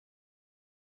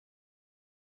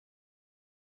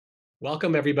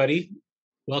Welcome, everybody.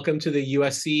 Welcome to the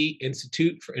USC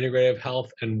Institute for Integrative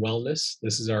Health and Wellness.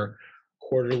 This is our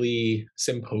quarterly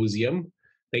symposium.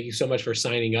 Thank you so much for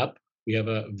signing up. We have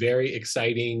a very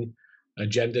exciting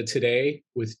agenda today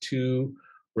with two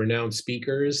renowned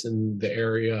speakers in the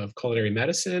area of culinary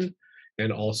medicine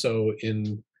and also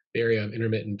in the area of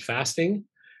intermittent fasting.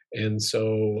 And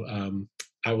so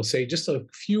I will say just a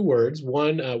few words.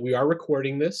 One, we are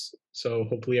recording this, so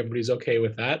hopefully everybody's okay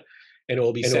with that. And it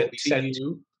will be sent to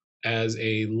you as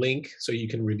a link so you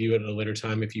can review it at a later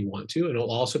time if you want to. And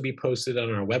it'll also be posted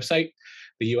on our website,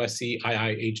 the USC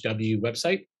IIHW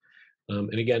website.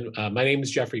 And again, my name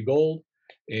is Jeffrey Gold,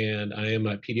 and I am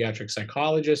a pediatric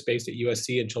psychologist based at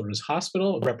USC and Children's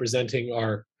Hospital, representing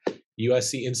our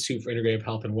USC Institute for Integrative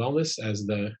Health and Wellness as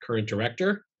the current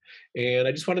director. And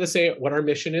I just wanted to say what our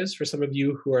mission is for some of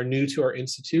you who are new to our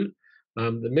institute.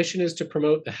 The mission is to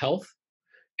promote the health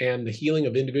and the healing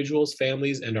of individuals,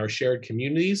 families, and our shared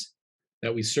communities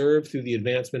that we serve through the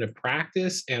advancement of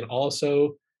practice and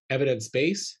also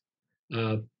evidence-based,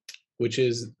 which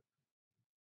is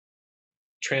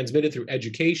transmitted through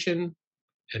education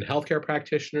and healthcare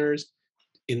practitioners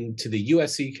into the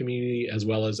USC community, as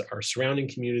well as our surrounding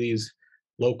communities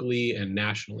locally and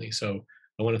nationally. So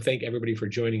I want to thank everybody for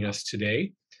joining us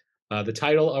today. The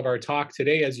title of our talk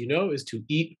today, as you know, is To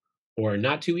Eat or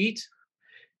Not to Eat.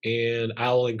 And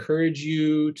I'll encourage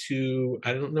you to,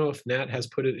 I don't know if Nat has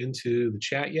put it into the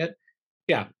chat yet.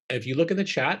 Yeah, if you look in the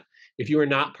chat, if you are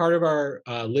not part of our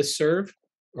listserv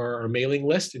or our mailing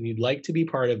list and you'd like to be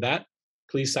part of that,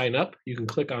 please sign up. You can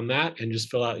click on that and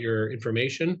just fill out your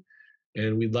information.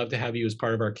 And we'd love to have you as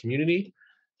part of our community.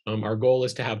 Our goal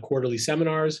is to have quarterly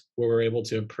seminars where we're able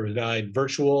to provide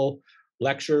virtual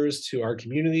lectures to our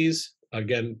communities,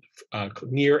 again,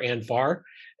 near and far,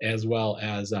 as well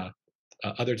as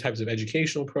other types of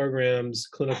educational programs,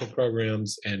 clinical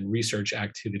programs, and research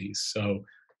activities. So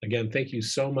again, thank you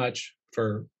so much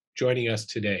for joining us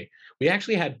today. We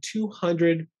actually had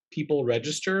 200 people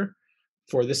register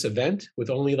for this event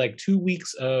with only like 2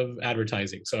 weeks of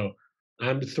advertising. So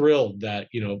I'm thrilled that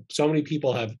so many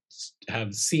people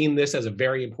have seen this as a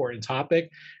very important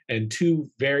topic, and two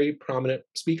very prominent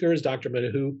speakers, Dr.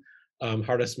 Madhu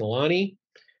Hardasmalani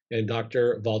and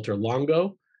Dr. Valter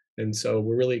Longo. And so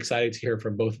we're really excited to hear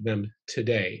from both of them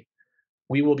today.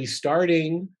 We will be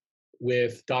starting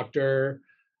with Dr.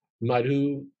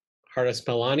 Madhu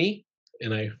Hardasmalani,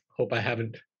 and I hope I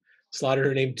haven't slaughtered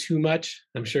her name too much.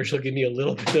 I'm sure she'll give me a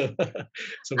little bit of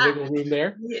some wiggle room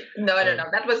there. No.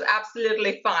 That was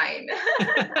absolutely fine.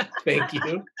 Thank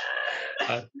you.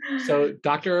 So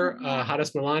Dr.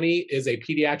 Hardasmalani is a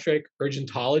pediatric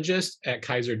urgentologist at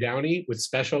Kaiser Downey with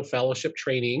special fellowship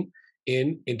training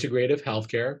in integrative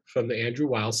healthcare from the Andrew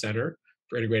Weil Center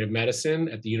for Integrative Medicine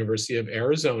at the University of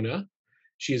Arizona.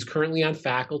 She is currently on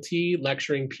faculty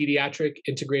lecturing pediatric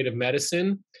integrative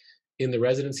medicine in the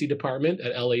residency department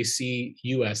at LAC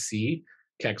USC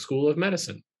Keck School of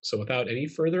Medicine. So without any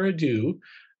further ado,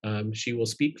 she will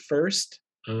speak first.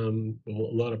 We'll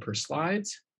load up her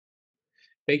slides.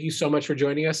 Thank you so much for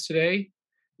joining us today.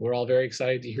 We're all very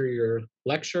excited to hear your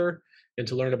lecture and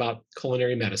to learn about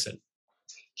culinary medicine.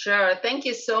 Sure. Thank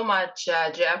you so much,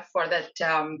 Jeff, for that,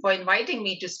 for inviting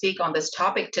me to speak on this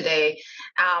topic today.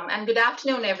 And good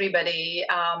afternoon, everybody.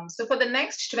 So for the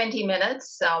next 20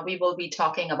 minutes, we will be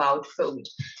talking about food,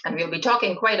 and we'll be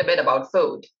talking quite a bit about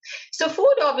food. So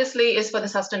food obviously is for the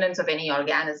sustenance of any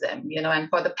organism, and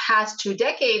for the past 2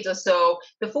 decades or so,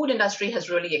 the food industry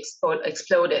has really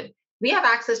exploded. We have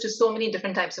access to so many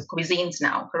different types of cuisines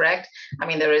now, correct? I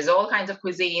mean, there is all kinds of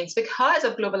cuisines because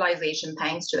of globalization,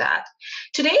 thanks to that.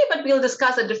 Today, but we'll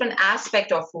discuss a different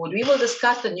aspect of food. We will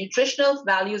discuss the nutritional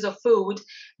values of food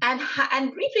and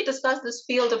briefly discuss this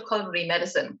field of culinary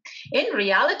medicine. In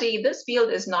reality, this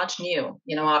field is not new.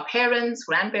 Our parents,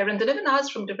 grandparents, and even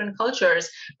us from different cultures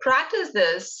practice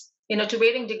this to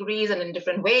varying degrees and in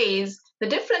different ways. The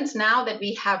difference now that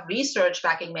we have research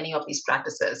backing many of these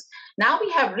practices. Now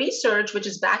we have research which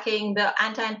is backing the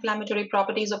anti-inflammatory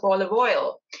properties of olive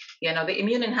oil, the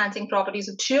immune-enhancing properties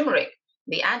of turmeric,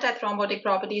 the anti-thrombotic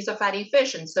properties of fatty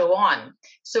fish, and so on.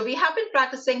 So we have been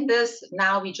practicing this.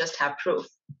 Now we just have proof.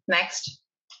 Next.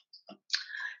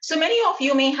 So many of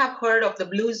you may have heard of the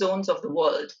blue zones of the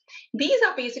world. These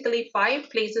are basically 5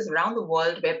 places around the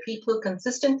world where people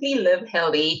consistently live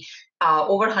healthy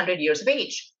over 100 years of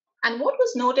age. And what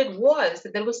was noted was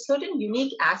that there were certain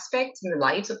unique aspects in the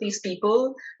lives of these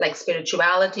people, like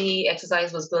spirituality,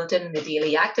 exercise was built in their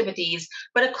daily activities,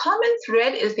 but a common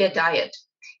thread is their diet.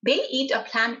 They eat a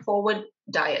plant-forward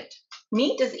diet.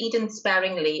 Meat is eaten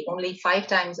sparingly, only 5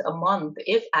 times a month,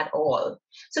 if at all.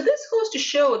 So this goes to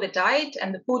show the diet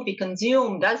and the food we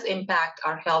consume does impact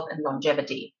our health and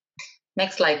longevity.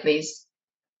 Next slide, please.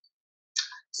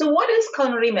 So what is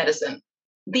culinary medicine?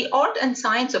 The art and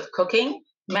science of cooking,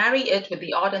 marry it with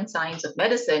the art and science of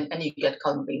medicine, and you get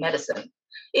culinary medicine.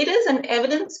 It is an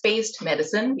evidence-based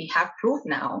medicine, we have proof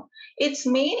now. Its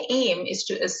main aim is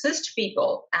to assist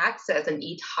people access and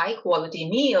eat high-quality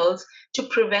meals to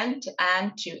prevent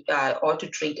and or to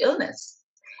treat illness.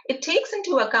 It takes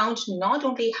into account not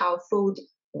only how food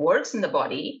works in the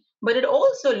body, but it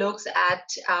also looks at,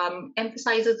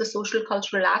 emphasizes the social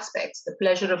cultural aspects, the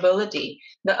pleasurability,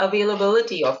 the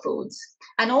availability of foods,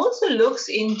 and also looks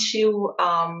into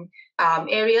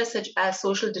areas such as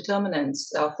social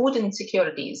determinants, food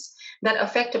insecurities that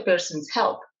affect a person's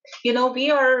health. We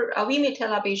may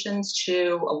tell our patients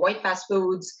to avoid fast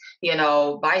foods,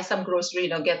 buy some grocery,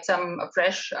 get some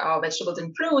fresh vegetables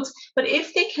and fruits. But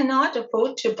if they cannot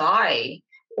afford to buy,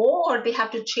 or they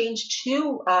have to change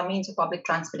to means of public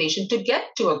transportation to get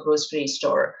to a grocery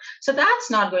store, so that's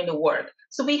not going to work.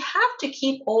 So we have to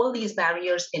keep all these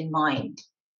barriers in mind.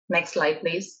 Next slide,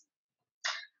 please.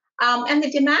 And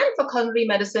the demand for culinary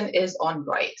medicine is on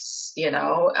rise.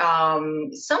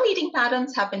 Some eating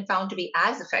patterns have been found to be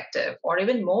as effective or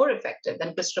even more effective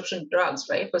than prescription drugs,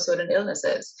 right, for certain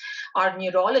illnesses. Our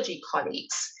neurology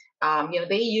colleagues,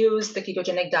 they use the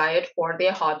ketogenic diet for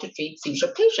their hard-to-treat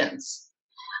seizure patients.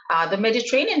 The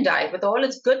Mediterranean diet, with all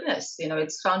its goodness,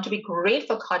 it's found to be great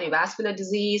for cardiovascular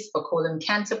disease, for colon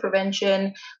cancer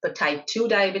prevention, for type 2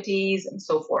 diabetes, and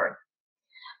so forth.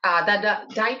 That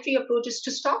dietary approaches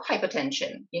to stop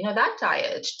hypertension, that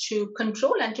diet to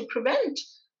control and to prevent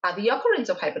the occurrence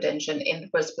of hypertension in the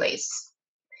first place.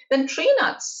 Then tree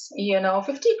nuts,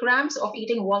 50 grams of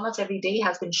eating walnuts every day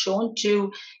has been shown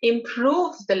to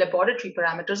improve the laboratory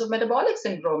parameters of metabolic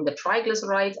syndrome, the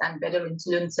triglycerides, and better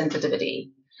insulin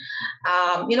sensitivity.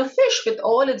 Fish with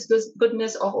all its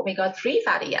goodness of omega-3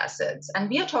 fatty acids, and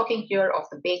we are talking here of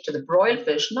the baked or the broiled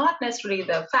fish, not necessarily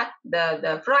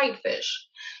the fried fish.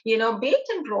 Baked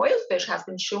and broiled fish has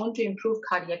been shown to improve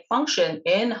cardiac function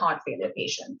in heart failure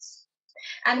patients.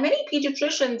 And many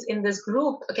pediatricians in this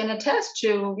group can attest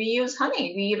to, we use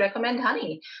honey. We recommend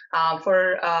honey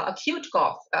for acute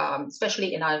cough,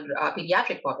 especially in our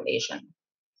pediatric population.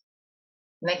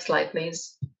 Next slide,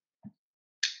 please.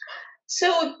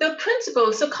 So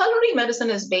culinary medicine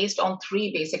is based on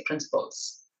 3 basic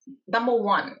principles. Number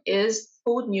 1 is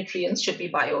food nutrients should be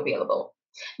bioavailable.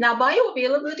 Now,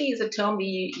 bioavailability is a term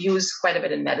we use quite a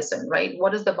bit in medicine, right?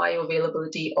 What is the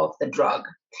bioavailability of the drug?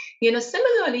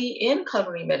 Similarly, in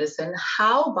culinary medicine,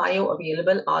 how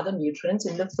bioavailable are the nutrients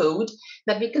in the food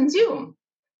that we consume?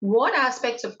 What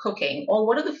aspects of cooking, or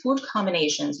what are the food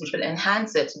combinations which will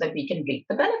enhance it so that we can reap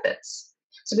the benefits?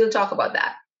 So we'll talk about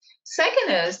that.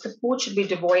 Second is the food should be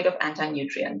devoid of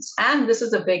anti-nutrients. And this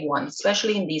is a big one,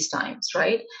 especially in these times,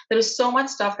 right? There is so much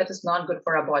stuff that is not good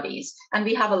for our bodies. And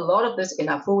we have a lot of this in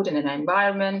our food and in our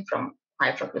environment, from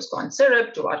high fructose corn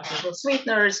syrup to artificial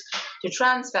sweeteners to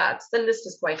trans fats. The list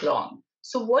is quite long.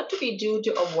 So what do we do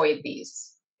to avoid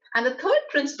these? And the third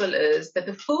principle is that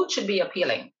the food should be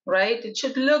appealing, right? It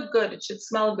should look good, it should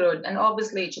smell good, and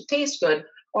obviously it should taste good,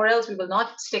 or else we will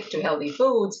not stick to healthy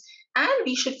foods. And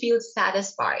we should feel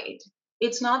satisfied.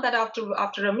 It's not that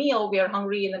after a meal, we are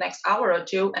hungry in the next hour or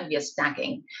two and we are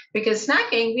snacking. Because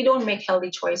snacking, we don't make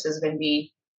healthy choices when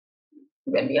we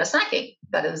are snacking.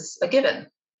 That is a given.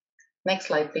 Next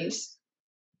slide, please.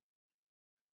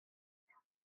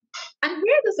 And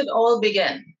where does it all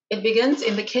begin? It begins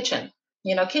in the kitchen.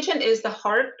 Kitchen is the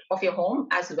heart of your home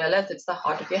as well as it's the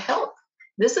heart of your health.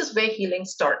 This is where healing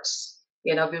starts.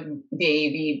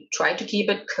 We try to keep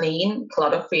it clean,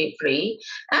 clutter-free,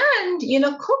 and,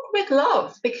 cook with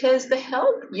love, because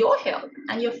your health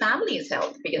and your family's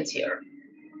health begins here.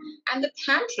 And the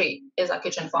pantry is our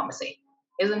kitchen pharmacy,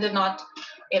 isn't it not?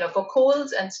 For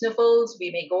colds and sniffles, we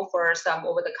may go for some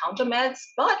over-the-counter meds,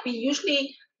 but we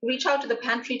usually reach out to the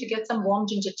pantry to get some warm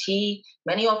ginger tea.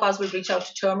 Many of us will reach out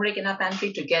to turmeric in our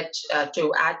pantry to get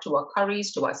to add to our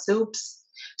curries, to our soups.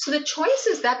 So the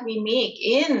choices that we make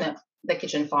in the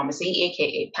kitchen pharmacy,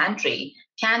 aka pantry,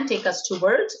 can take us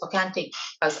towards or can take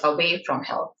us away from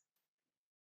health.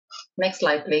 Next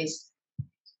slide, please.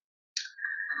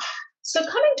 So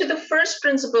coming to the first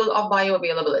principle of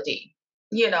bioavailability,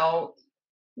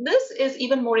 this is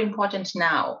even more important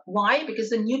now. Why? Because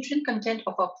the nutrient content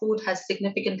of our food has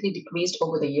significantly decreased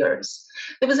over the years.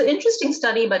 There was an interesting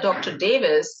study by Dr.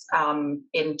 Davis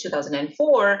in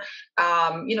 2004,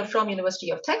 from University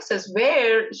of Texas,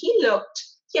 where he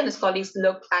and his colleagues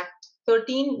looked at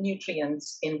 13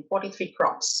 nutrients in 43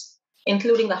 crops.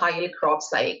 including the high yield crops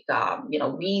like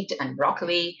wheat and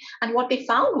broccoli. And what they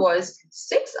found was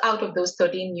 6 out of those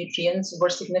 13 nutrients were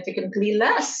significantly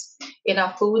less in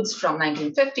our foods from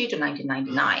 1950 to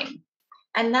 1999.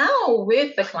 And now,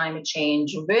 with the climate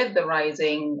change, with the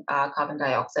rising carbon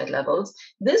dioxide levels,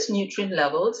 these nutrient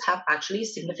levels have actually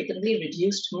significantly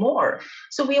reduced more.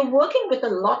 So we are working with a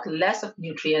lot less of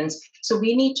nutrients. So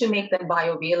we need to make them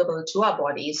bioavailable to our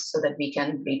bodies so that we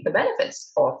can reap the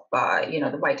benefits of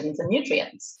the vitamins and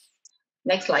nutrients.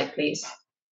 Next slide, please.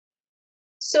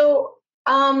 So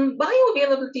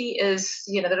bioavailability is,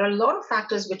 there are a lot of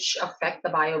factors which affect the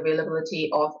bioavailability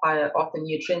of the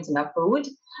nutrients in our food.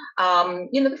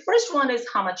 The first one is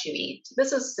how much you eat.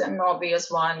 This is an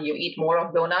obvious one. You eat more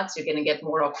of donuts, you're going to get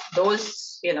more of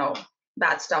those,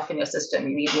 bad stuff in your system.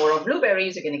 You eat more of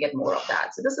blueberries, you're going to get more of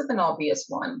that. So this is an obvious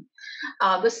one.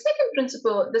 The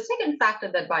second factor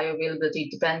that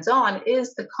bioavailability depends on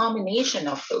is the combination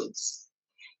of foods.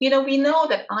 We know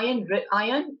that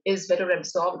iron is better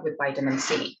absorbed with vitamin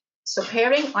C. So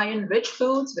pairing iron-rich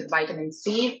foods with vitamin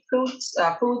C foods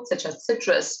such as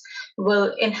citrus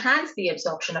will enhance the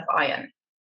absorption of iron.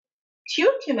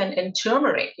 Curcumin in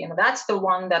turmeric, that's the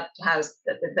one that has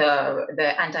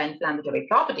the anti-inflammatory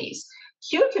properties.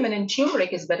 Curcumin in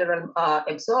turmeric is better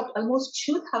absorbed almost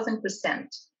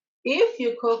 2,000%. If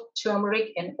you cook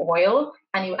turmeric in oil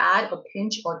and you add a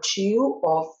pinch or two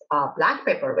of black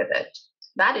pepper with it,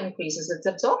 that increases its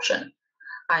absorption,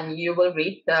 and you will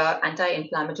reap the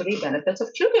anti-inflammatory benefits of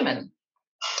curcumin.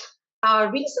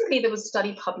 Recently, there was a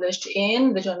study published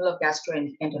in the Journal of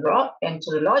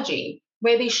Gastroenterology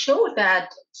where they showed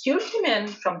that curcumin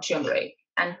from turmeric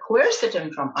and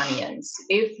quercetin from onions,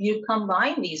 if you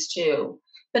combine these two,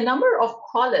 the number of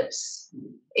polyps,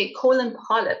 colon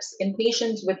polyps in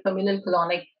patients with familial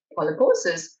colonic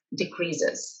polyposis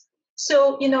decreases.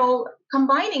 So,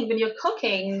 combining when you're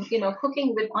cooking,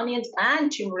 cooking with onions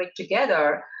and turmeric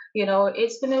together,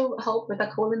 it's going to help with the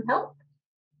colon health.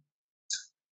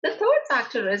 The third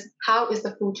factor is how is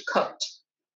the food cooked?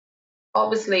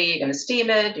 Obviously, you're going to steam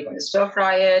it, you're going to stir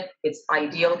fry it. It's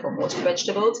ideal for most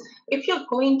vegetables. If you're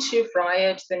going to fry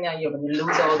it, then you're going to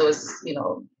lose all those,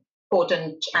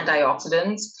 potent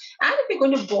antioxidants. And if you're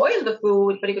going to boil the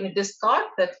food, but you're going to discard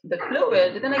the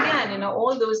fluid, then again,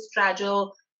 all those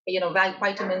fragile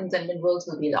vitamins and minerals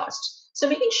will be lost. So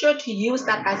making sure to use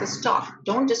that as a stock,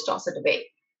 don't just toss it away.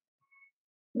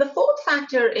 The fourth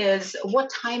factor is what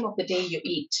time of the day you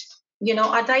eat.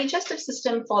 Our digestive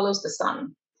system follows the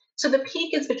sun. So the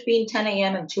peak is between 10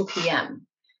 a.m. and 2 p.m.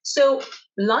 So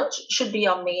lunch should be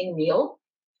our main meal.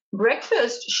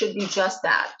 Breakfast should be just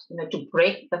that, to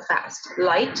break the fast,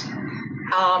 light.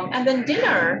 And then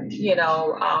dinner,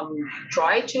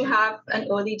 try to have an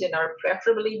early dinner,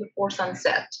 preferably before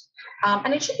sunset.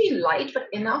 And it should be light, but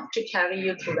enough to carry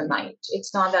you through the night.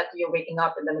 It's not that you're waking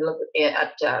up in the middle of the day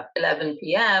at 11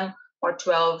 p.m. or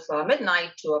 12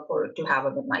 midnight to have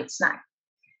a midnight snack.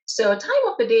 So time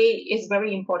of the day is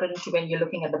very important when you're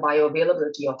looking at the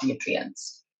bioavailability of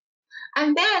nutrients.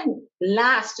 And then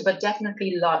last, but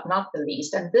definitely not the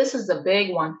least, and this is the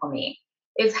big one for me,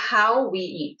 is how we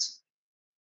eat.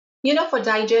 For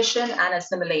digestion and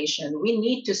assimilation, we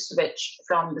need to switch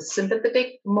from the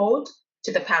sympathetic mode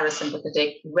to the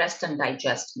parasympathetic rest and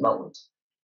digest mode.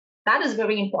 That is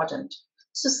very important.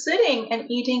 So sitting and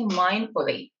eating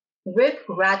mindfully with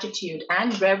gratitude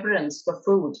and reverence for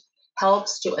food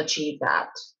helps to achieve that.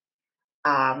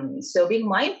 So being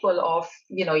mindful of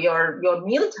your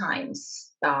meal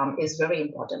times is very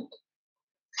important.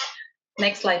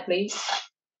 Next slide, please.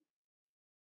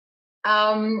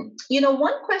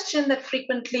 One question that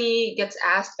frequently gets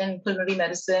asked in culinary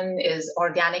medicine is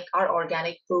are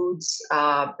organic foods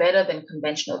better than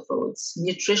conventional foods,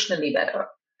 nutritionally better?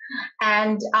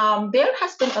 And there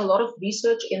has been a lot of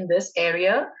research in this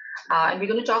area. And we're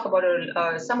going to talk about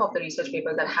some of the research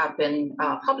papers that have been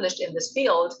published in this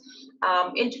field.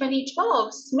 In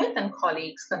 2012, Smith and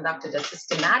colleagues conducted a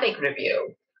systematic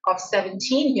review of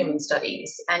 17 human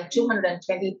studies and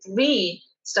 223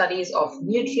 studies of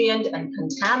nutrient and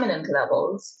contaminant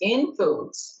levels in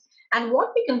foods. And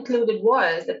what we concluded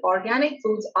was that organic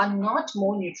foods are not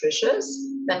more nutritious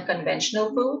than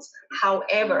conventional foods.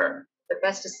 However, the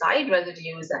pesticide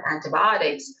residues and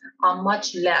antibiotics are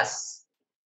much less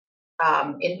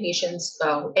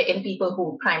in people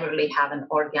who primarily have an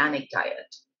organic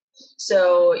diet.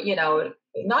 So,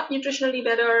 not nutritionally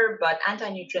better, but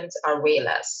anti-nutrients are way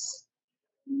less.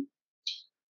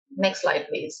 Next slide,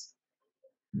 please.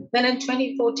 Then in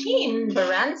 2014,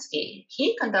 Baranski,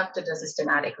 he conducted a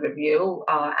systematic review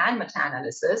and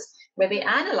meta-analysis where he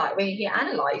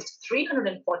analyzed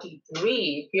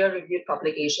 343 peer-reviewed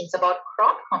publications about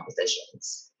crop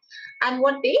compositions. And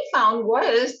what they found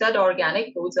was that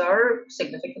organic foods are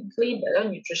significantly better,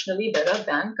 nutritionally better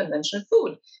than conventional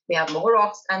food. They have more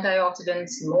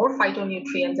antioxidants, more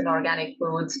phytonutrients in organic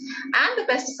foods, and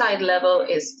the pesticide level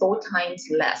is 4 times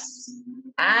less.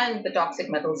 And the toxic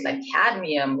metals like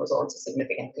cadmium was also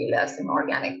significantly less in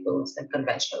organic foods than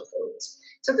conventional foods.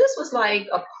 So this was like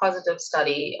a positive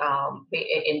study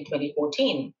in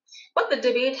 2014. But the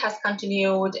debate has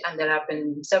continued, and there have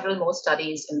been several more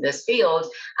studies in this field.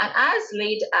 And as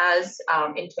late as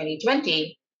in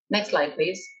 2020, next slide,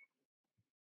 please.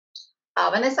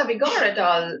 Vanessa Vigor et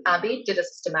al., they did a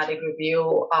systematic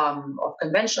review of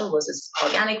conventional versus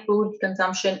organic food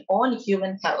consumption on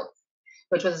human health,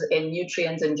 which was in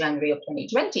Nutrients in January of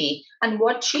 2020. And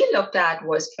what she looked at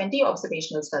was 20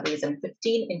 observational studies and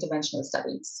 15 interventional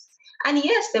studies. And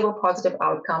yes, there were positive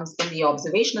outcomes in the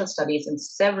observational studies in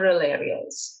several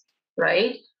areas,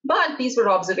 right? But these were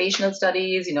observational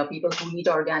studies, people who eat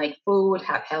organic food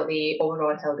have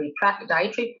overall healthy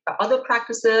dietary other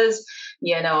practices,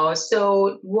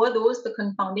 so were those the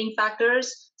confounding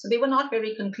factors? So they were not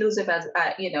very conclusive as,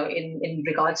 in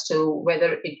regards to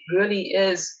whether it really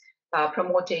is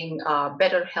promoting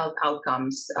better health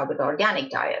outcomes with organic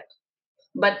diet.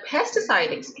 But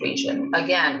pesticide excretion,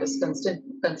 again, was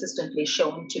consistently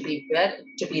shown to be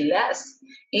less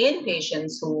in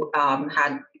patients who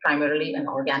had primarily an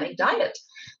organic diet.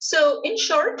 So in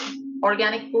short,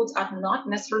 organic foods are not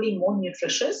necessarily more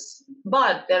nutritious,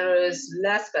 but there is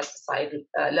less pesticide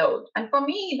load. And for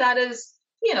me, that is,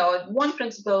 one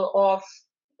principle of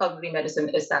culinary medicine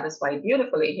is satisfied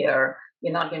beautifully here.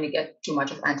 You're not going to get too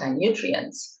much of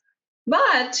anti-nutrients.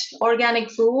 But organic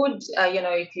food,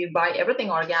 if you buy everything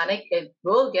organic, it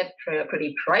will get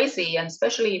pretty pricey, and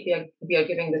especially if you're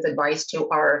giving this advice to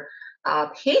our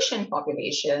patient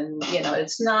population,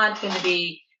 it's not going to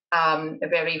be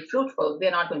very fruitful.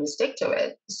 They're not going to stick to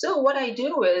it. So what I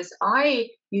do is I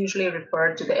usually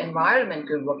refer to the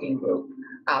Environmental Working Group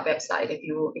website.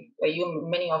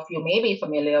 Many of you may be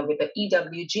familiar with the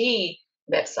EWG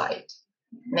website.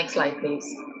 Next slide, please.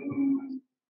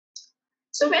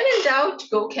 So when in doubt,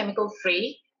 go chemical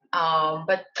free.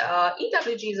 But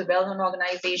EWG is a well-known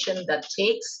organization that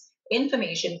takes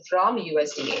information from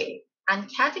USDA and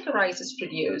categorizes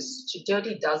produce to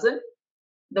Dirty Dozen,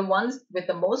 the ones with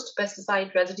the most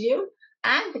pesticide residue,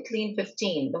 and the Clean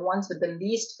 15, the ones with the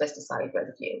least pesticide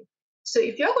residue. So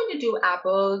if you're going to do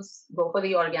apples, go for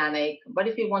the organic. But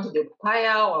if you want to do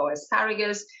papaya or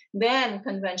asparagus, then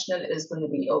conventional is going to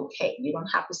be okay. You don't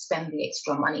have to spend the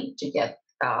extra money to get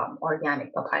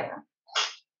organic papaya.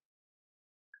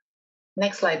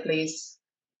 Next slide, please.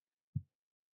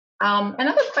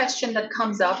 Another question that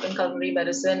comes up in culinary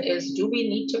medicine is, do we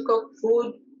need to cook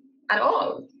food at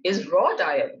all? Is raw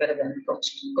diet better than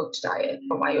cooked diet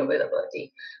for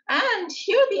bioavailability? And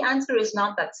here the answer is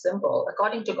not that simple.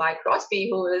 According to Guy Crosby,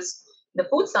 who is the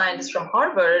food scientist from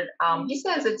Harvard, he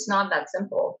says it's not that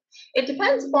simple. It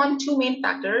depends upon two main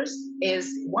factors.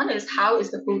 One is how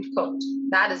is the food cooked?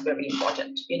 That is very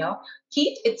important.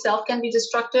 Heat itself can be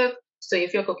destructive. So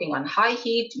if you're cooking on high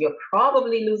heat, you're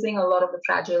probably losing a lot of the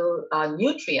fragile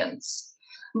nutrients.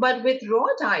 But with raw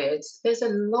diets, there's a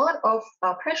lot of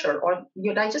pressure, or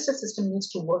your digestive system needs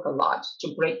to work a lot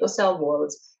to break the cell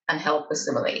walls and help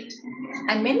assimilate.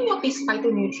 And many of these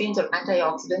phytonutrients or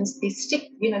antioxidants, they stick,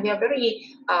 they are very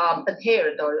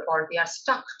adhered or they are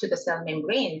stuck to the cell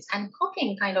membranes, and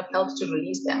cooking kind of helps to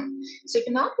release them. So if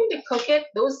you're not going to cook it,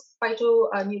 those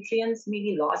phytonutrients may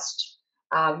be lost.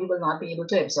 You will not be able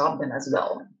to absorb them as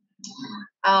well.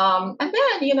 And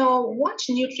then, what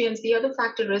nutrients, the other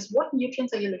factor is what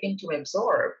nutrients are you looking to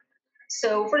absorb?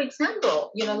 So, for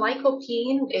example,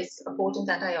 lycopene is a potent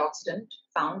antioxidant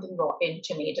found in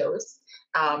tomatoes,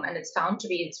 and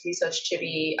it's researched to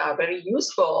be very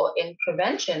useful in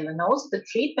prevention and also the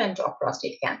treatment of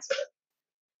prostate cancer.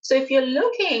 So, if you're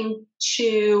looking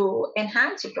to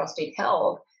enhance your prostate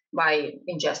health by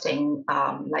ingesting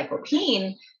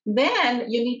lycopene,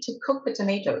 then you need to cook the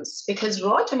tomatoes, because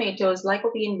raw tomatoes,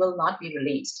 lycopene will not be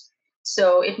released.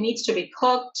 So it needs to be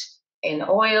cooked in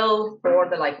oil for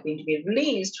the lycopene to be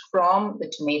released from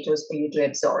the tomatoes for you to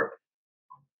absorb.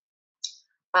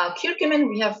 Curcumin,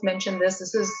 we have mentioned this.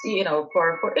 This is,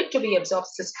 for it to be absorbed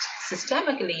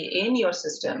systemically in your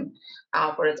system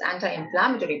for its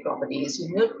anti-inflammatory properties,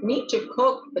 you need to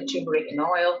cook the turmeric in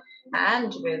oil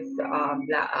and with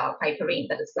piperine,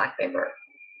 that is black pepper.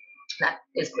 That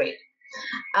is great.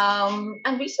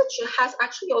 And research has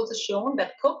actually also shown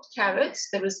that cooked carrots,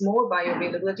 there is more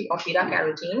bioavailability of beta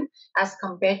carotene as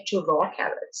compared to raw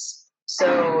carrots.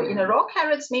 So, raw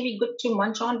carrots may be good to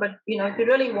munch on, but, if you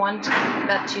really want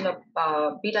that,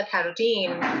 beta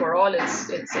carotene for all its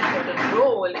important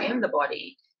role in the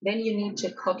body, then you need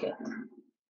to cook it.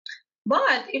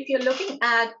 But if you're looking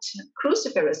at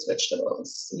cruciferous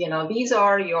vegetables, these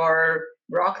are your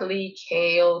broccoli,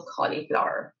 kale,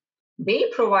 cauliflower. They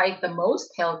provide the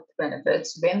most health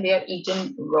benefits when they are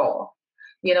eaten raw.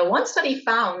 One study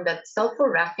found that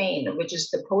sulforaphane, which is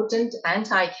the potent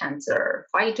anti-cancer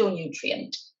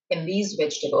phytonutrient in these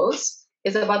vegetables,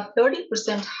 is about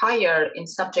 30% higher in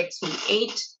subjects who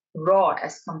ate raw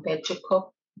as compared to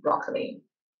cooked broccoli.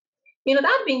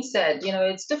 That being said,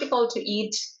 it's difficult to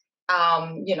eat,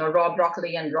 raw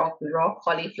broccoli and raw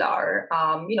cauliflower.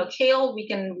 Kale, we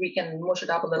can mush it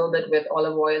up a little bit with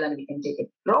olive oil and we can take it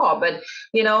raw. But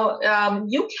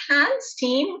you can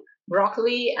steam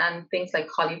broccoli and things like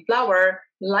cauliflower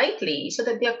lightly so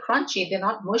that they're crunchy, they're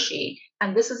not mushy.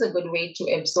 And this is a good way to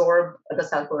absorb the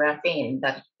sulforaphane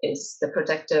that is the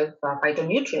protective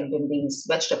phytonutrient in these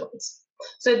vegetables.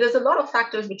 So there's a lot of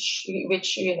factors which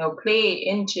play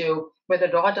into whether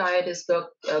raw diet is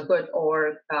good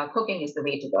or cooking is the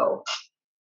way to go.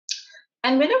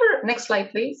 And next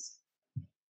slide, please.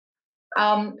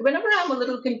 Whenever I'm a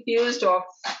little confused of,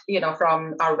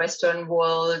 from our Western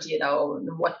world,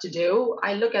 what to do,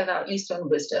 I look at our Eastern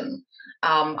wisdom.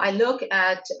 I look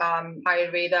at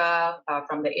Ayurveda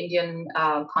from the Indian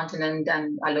continent,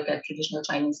 and I look at traditional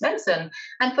Chinese medicine.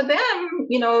 And for them,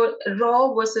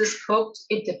 raw versus cooked,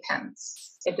 it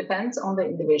depends. It depends on the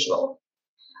individual.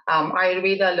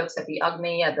 Ayurveda looks at the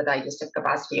Agni, at the digestive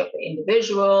capacity of the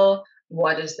individual.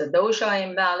 What is the dosha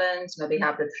imbalance? They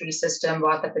have the three system,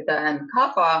 Vata, Pitta, and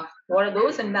Kapha. What are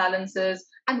those imbalances?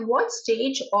 And what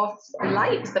stage of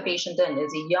life is the patient in?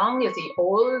 Is he young? Is he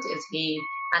old? Is he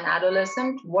an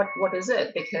adolescent? What is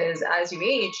it? Because as you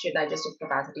age, your digestive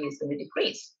capacity is going to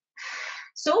decrease.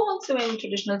 So also in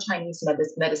traditional Chinese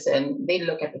medicine, they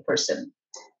look at the person,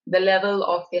 the level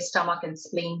of their stomach and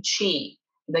spleen qi,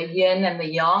 the yin and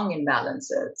the yang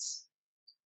imbalances.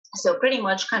 So pretty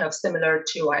much kind of similar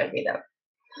to Ayurveda.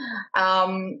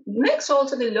 Next,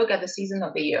 also they look at the season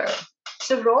of the year.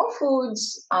 So raw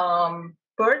foods,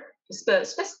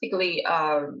 specifically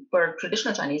for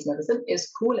traditional Chinese medicine, is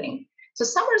cooling. So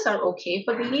summers are okay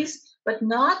for these, but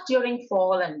not during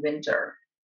fall and winter.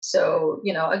 So,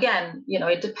 again,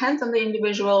 it depends on the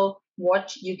individual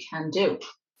what you can do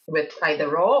with either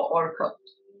raw or cooked.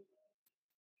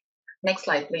 Next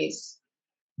slide, please.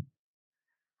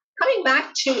 Coming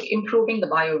back to improving the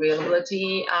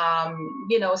bioavailability,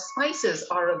 spices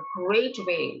are a great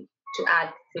way to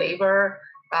add flavor.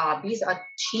 These are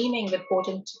teeming with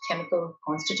potent chemical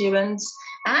constituents,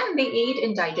 and they aid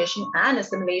in digestion and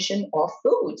assimilation of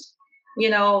food.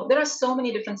 There are so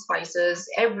many different spices.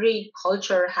 Every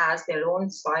culture has their own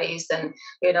spice, and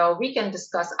we can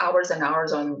discuss hours and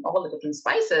hours on all the different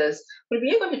spices. But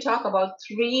we are going to talk about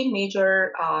three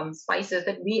major spices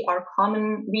that we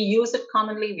use it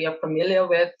commonly, we are familiar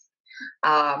with.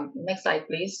 Next slide,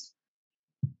 please.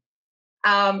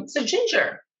 So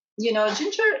ginger.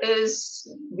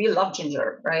 We love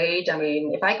ginger, right? I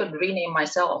mean, if I could rename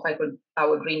myself, I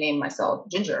would rename myself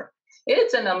Ginger.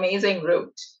 It's an amazing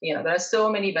root. There are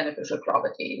so many beneficial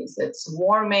properties. It's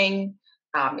warming,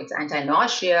 it's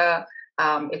anti-nausea,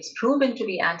 it's proven to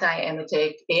be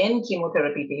anti-emetic in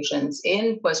chemotherapy patients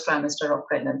in first trimester of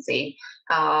pregnancy,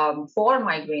 for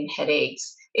migraine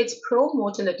headaches. It's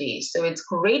pro-motility, so it's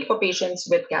great for patients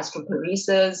with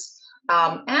gastroparesis,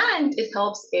 and it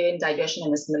helps in digestion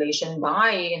and assimilation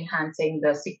by enhancing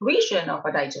the secretion of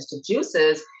our digestive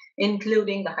juices,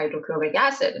 including the hydrochloric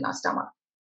acid in our stomach.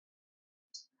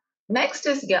 Next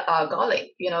is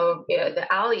garlic. The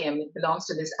allium, it belongs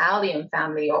to this allium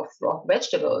family of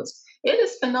vegetables. It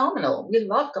is phenomenal. We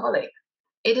love garlic.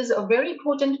 It is a very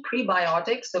potent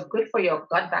prebiotic, so good for your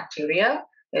gut bacteria.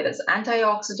 It is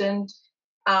antioxidant.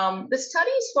 The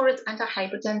studies for its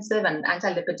antihypertensive and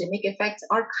antilipidemic effects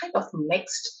are kind of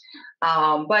mixed.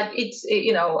 But it's,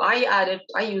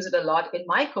 I use it a lot in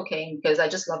my cooking because I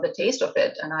just love the taste of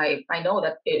it. And I know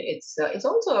that it's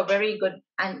also a very good,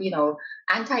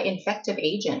 anti-infective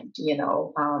agent,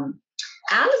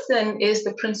 Allicin is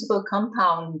the principal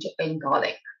compound in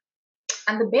garlic.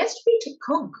 And the best way to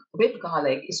cook with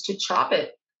garlic is to chop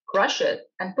it, crush it,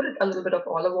 and put it a little bit of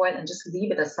olive oil and just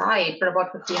leave it aside for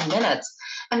about 15 minutes.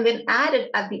 And then add it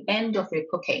at the end of your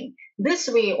cooking. This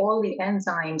way, all the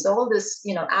enzymes, all this,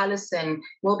 allicin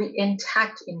will be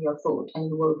intact in your food and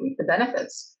you will reap the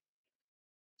benefits.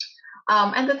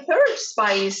 And the third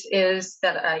spice is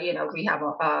that we have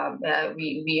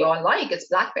we all like, it's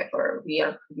black pepper. We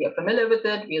are familiar with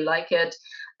it, we like it,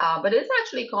 but it's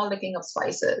actually called the king of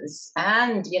spices.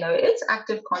 And its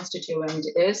active constituent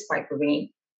is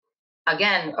piperine.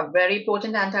 Again, a very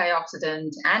potent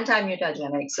antioxidant,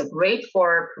 anti-mutagenic, so great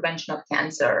for prevention of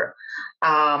cancer.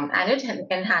 And it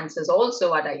enhances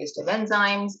also our digestive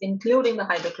enzymes, including the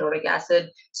hydrochloric acid.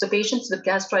 So patients with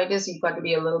gastritis, you've got to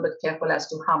be a little bit careful as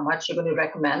to how much you're going to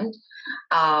recommend.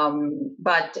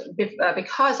 But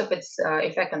because of its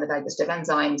effect on the digestive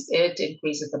enzymes, it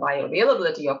increases the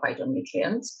bioavailability of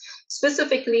phytonutrients,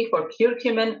 specifically for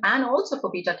curcumin and also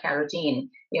for beta carotene.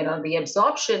 The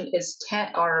absorption is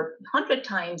 10 or 100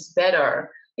 times better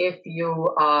if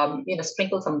you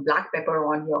sprinkle some black pepper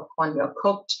on your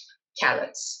cooked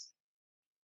carrots.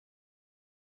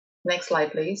 Next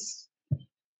slide, please.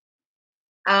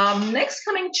 Next,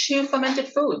 coming to fermented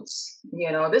foods.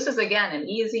 This is again an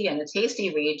easy and a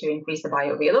tasty way to increase the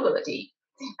bioavailability.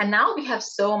 And now we have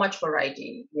so much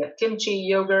variety. We have kimchi,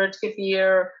 yogurt,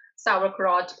 kefir,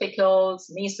 sauerkraut,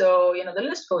 pickles, miso, the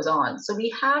list goes on. So we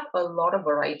have a lot of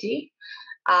variety.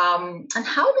 And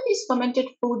how do these fermented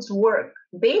foods work?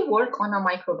 They work on our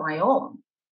microbiome.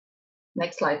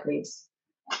 Next slide, please.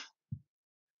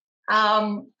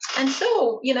 And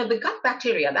so, the gut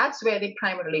bacteria, that's where they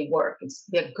primarily work.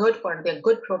 They're good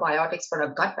probiotics for our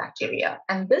gut bacteria.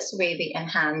 And this way they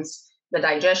enhance the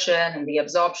digestion and the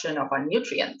absorption of our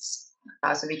nutrients,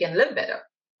 so we can live better.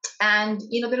 And,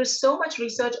 there is so much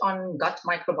research on gut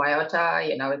microbiota,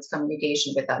 its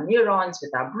communication with our neurons,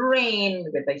 with our brain,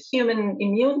 with the human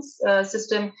immune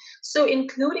system. So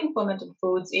including fermented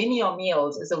foods in your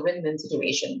meals is a win-win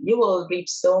situation. You will reap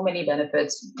so many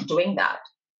benefits doing that.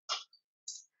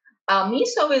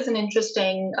 Miso is an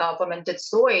interesting fermented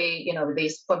soy,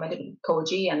 these fermented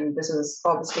koji, and this is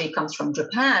obviously comes from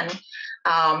Japan.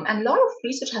 And a lot of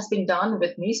research has been done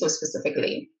with miso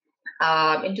specifically.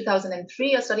 In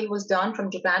 2003, a study was done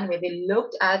from Japan where they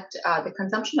looked at the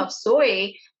consumption of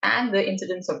soy and the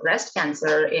incidence of breast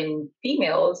cancer in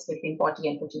females between 40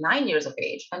 and 59 years of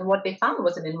age. And what they found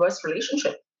was an inverse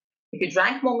relationship. If you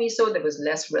drank more miso, there was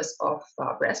less risk of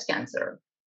breast cancer.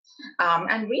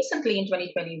 And recently in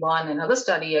 2021, another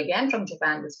study again from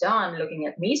Japan was done looking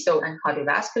at miso and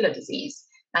cardiovascular disease.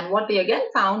 And what they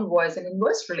again found was an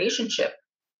inverse relationship.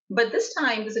 But this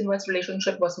time, this inverse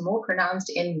relationship was more pronounced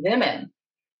in women.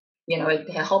 It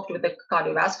helped with the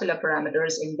cardiovascular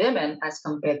parameters in women as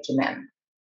compared to men.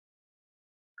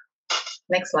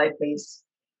 Next slide, please.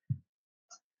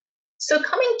 So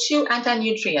coming to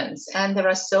anti-nutrients, and there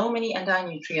are so many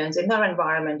anti-nutrients in our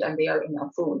environment and they are in our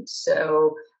food.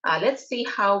 So let's see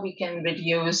how we can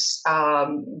reduce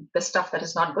the stuff that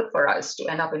is not good for us to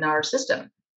end up in our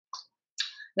system.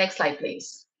 Next slide,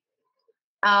 please.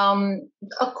 An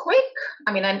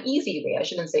easy way, I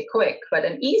shouldn't say quick, but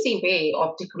an easy way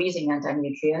of decreasing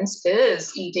anti-nutrients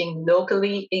is eating local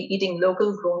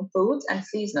grown foods and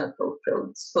seasonal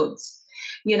foods.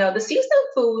 The seasonal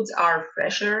foods are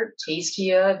fresher,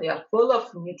 tastier, they are full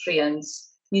of nutrients.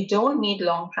 You don't need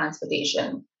long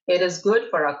transportation. It is good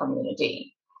for our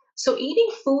community. So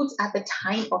eating foods at the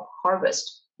time of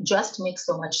harvest just makes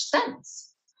so much sense.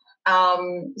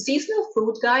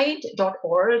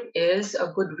 Seasonalfoodguide.org is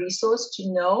a good resource to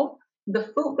know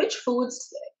which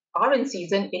foods are in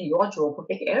season in your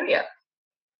geographic area.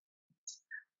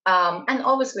 And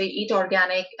obviously eat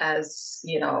organic as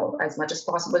much as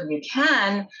possible you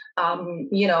can,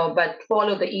 but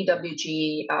follow the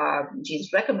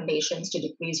EWG's recommendations to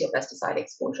decrease your pesticide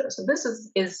exposure. So this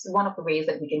is one of the ways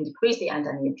that we can decrease the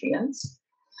anti-nutrients.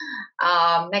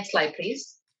 Next slide,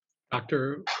 please.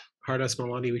 Dr.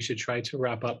 Hardasmalani, we should try to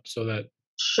wrap up so that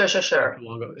Sure.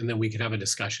 Longo, and then we can have a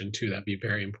discussion too. That'd be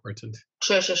very important.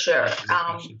 Sure.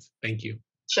 Thank you.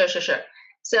 Sure.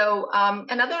 So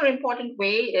another important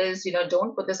way is,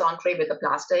 don't put this entree with the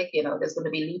plastic. There's going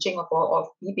to be leaching of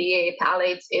BPA,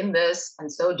 phthalates in this, and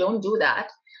so don't do that.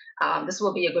 This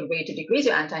will be a good way to decrease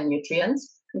your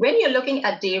anti-nutrients. When you're looking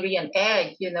at dairy and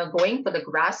egg, going for the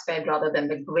grass-fed rather than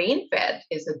the grain-fed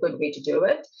is a good way to do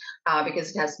it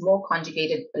because it has more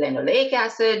conjugated linoleic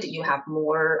acid. You have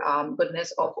more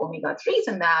goodness of omega-3s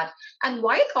in that. And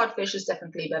wild-caught fish is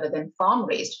definitely better than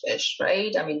farm-raised fish,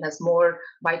 right? It has more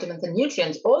vitamins and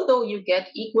nutrients, although you get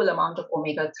equal amount of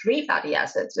omega-3 fatty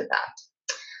acids with that.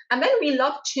 And then we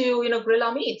love to, grill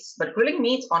our meats, but grilling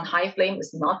meats on high flame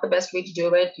is not the best way to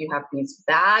do it. You have these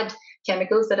bad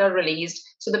chemicals that are released.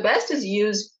 So the best is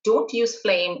don't use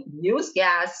flame, use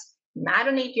gas,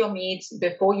 marinate your meats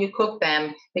before you cook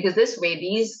them, because this way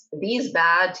these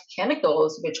bad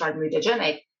chemicals, which are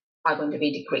mutagenic, are going to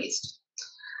be decreased.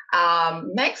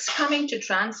 Next, coming to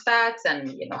trans fats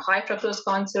and high fructose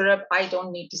corn syrup, I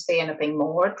don't need to say anything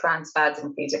more. Trans fats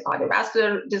increase your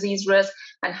cardiovascular disease risk,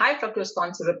 and high fructose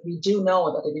corn syrup, we do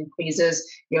know that it increases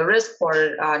your risk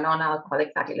for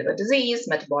non-alcoholic fatty liver disease,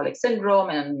 metabolic syndrome,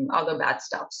 and other bad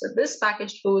stuff. So this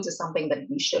packaged foods is something that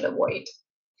we should avoid.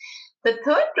 The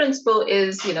third principle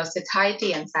is,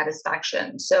 satiety and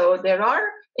satisfaction. So there are,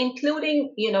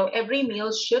 including, every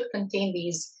meal should contain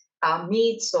these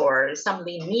meats or some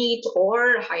lean meat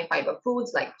or high fiber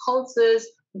foods like pulses,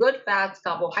 good fats,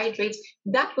 carbohydrates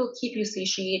that will keep you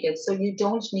satiated. So you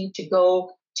don't need to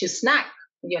go to snack.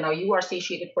 You are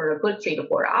satiated for a good 3 to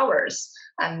 4 hours,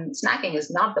 and snacking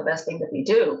is not the best thing that we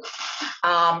do.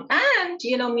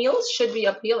 And meals should be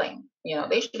appealing.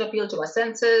 They should appeal to our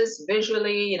senses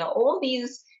visually. All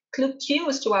these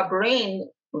cues to our brain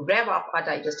rev up our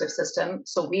digestive system,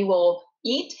 so we will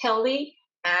eat healthy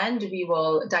and we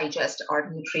will digest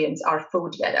our nutrients, our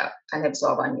food better, and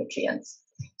absorb our nutrients.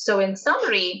 So in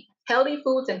summary, healthy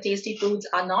foods and tasty foods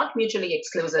are not mutually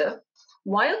exclusive.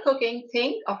 While cooking,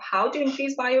 think of how to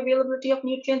increase bioavailability of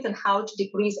nutrients and how to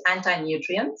decrease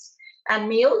anti-nutrients. And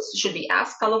meals should be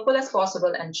as colorful as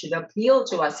possible and should appeal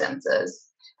to our senses.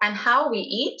 And how we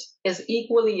eat is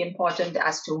equally important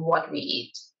as to what we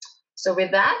eat. So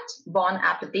with that, bon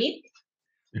appetit.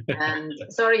 And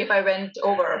sorry if I went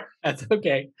over. That's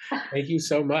okay. Thank you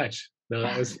so much. No,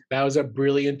 that was a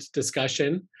brilliant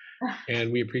discussion,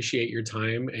 and we appreciate your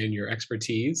time and your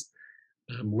expertise.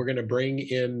 We're going to bring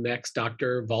in next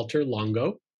Dr. Valter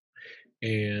Longo,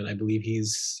 and I believe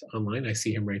he's online. I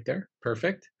see him right there.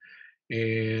 Perfect.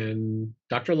 And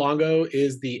Dr. Longo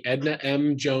is the Edna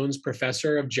M. Jones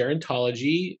Professor of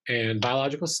Gerontology and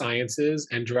Biological Sciences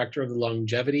and Director of the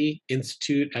Longevity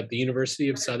Institute at the University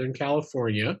of Southern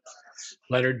California,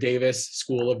 Leonard Davis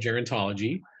School of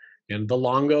Gerontology. And the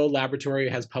Longo Laboratory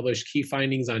has published key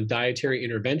findings on dietary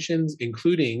interventions,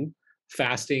 including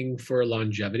fasting for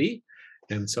longevity.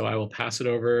 And so I will pass it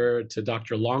over to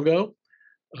Dr. Longo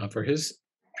for his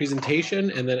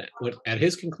presentation, and then at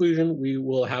his conclusion, we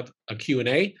will have a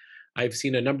Q&A. I've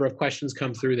seen a number of questions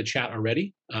come through the chat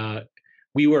already.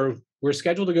 We're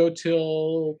scheduled to go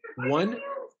till 1,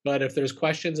 but if there's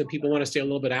questions and people want to stay a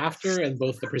little bit after, and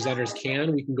both the presenters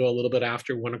can, we can go a little bit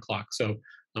after 1 o'clock. So,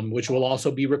 which will also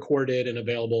be recorded and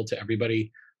available to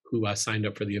everybody who signed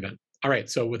up for the event. All right,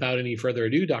 so without any further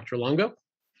ado, Dr. Longo.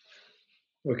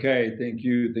 Okay, thank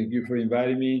you. Thank you for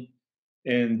inviting me.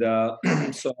 And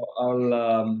so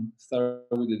I'll start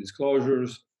with the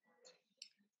disclosures.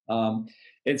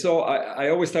 And so I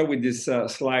always start with this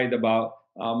slide about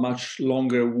how much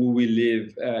longer will we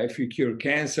live if we cure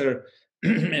cancer.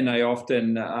 And I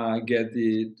often get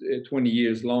the 20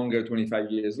 years longer,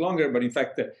 25 years longer. But in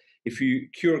fact, if you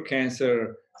cure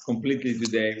cancer completely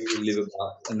today, we will live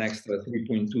about an extra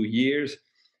 3.2 years.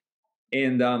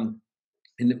 And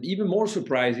even more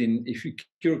surprising, if you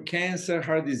cure cancer,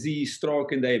 heart disease,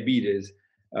 stroke, and diabetes,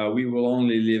 we will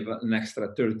only live an extra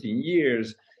 13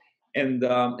 years. And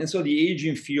so the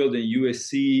aging field in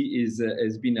USC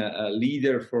has been a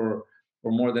leader for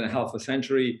more than half a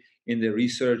century in the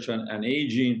research on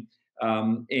aging.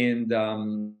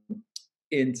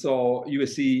 And so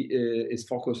USC is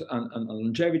focused on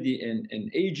longevity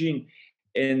and aging.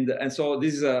 And so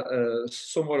this is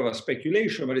somewhat of a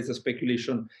speculation, but it's a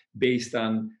speculation based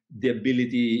on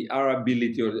our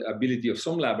ability or the ability of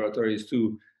some laboratories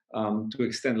to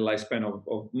extend the lifespan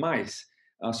of mice.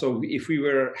 So if we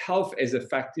were half as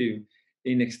effective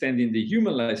in extending the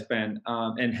human lifespan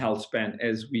and health span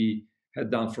as we had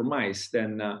done for mice,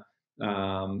 then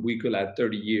we could add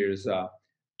 30 years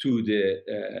to the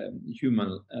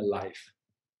human life.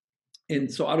 And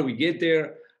so how do we get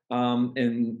there?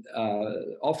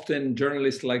 Often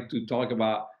journalists like to talk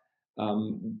about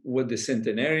what the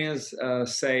centenarians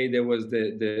say. There was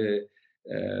the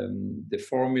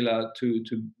formula to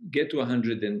get to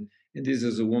 100, and this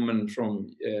is a woman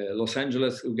from Los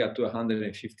Angeles who got to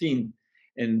 115,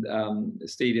 and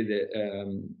stated that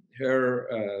her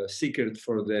secret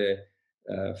for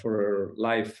her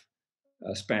life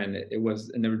span, it was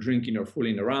never drinking or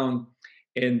fooling around.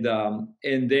 And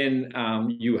then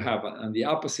you have on the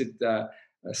opposite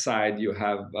side, you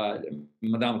have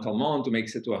Madame Calmont, who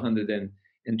makes it to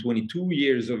 122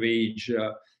 years of age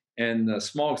and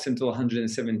smokes until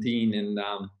 117 and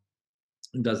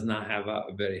does not have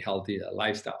a very healthy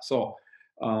lifestyle. So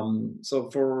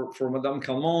for Madame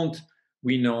Calmont,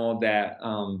 we know that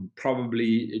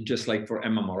probably just like for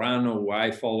Emma Morano, who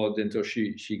I followed until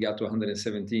she got to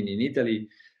 117 in Italy,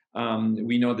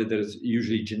 we know that there's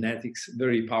usually genetics,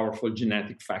 very powerful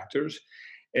genetic factors.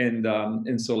 And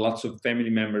so lots of family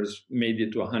members made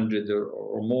it to 100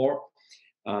 or more.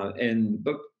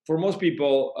 But for most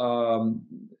people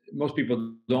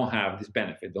don't have this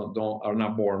benefit. Are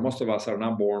not born. Most of us are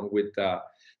not born with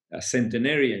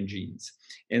centenarian genes,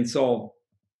 and so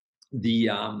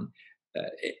and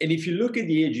if you look at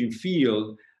the aging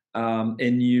field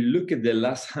and you look at the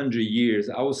last 100 years,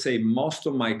 I would say most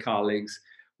of my colleagues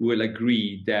will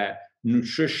agree that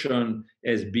nutrition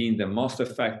has been the most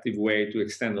effective way to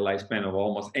extend the lifespan of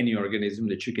almost any organism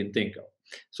that you can think of.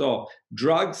 So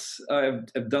drugs have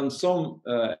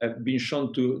been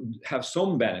shown to have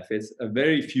some benefits,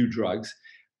 very few drugs,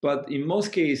 but in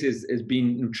most cases it's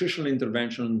been nutritional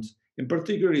interventions, and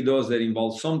particularly those that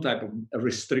involve some type of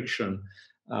restriction,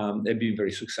 have been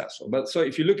very successful. But so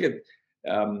if you look at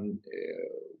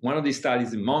one of these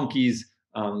studies in monkeys,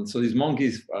 so these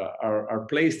monkeys are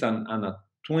placed on a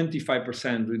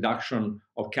 25% reduction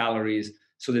of calories.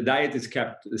 So the diet is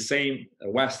kept the same,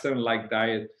 Western-like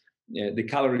diet. The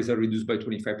calories are reduced by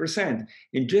 25%.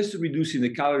 And just reducing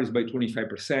the calories by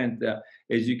 25%,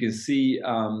 as you can see,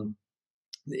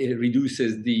 it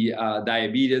reduces the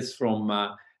diabetes from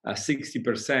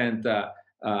 60%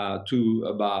 to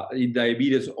about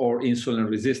diabetes or insulin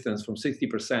resistance from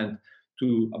 60%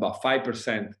 to about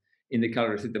 5% in the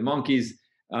calorie-restricted monkeys.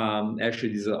 Actually,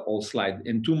 this is an old slide.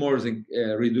 And tumors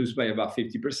reduced by about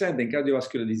 50%, and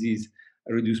cardiovascular disease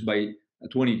reduced by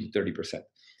 20 to 30%.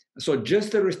 So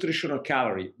just a restriction of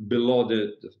calorie below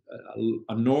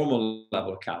a normal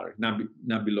level of calorie,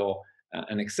 not below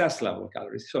an excess level of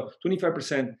calories. So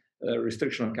 25%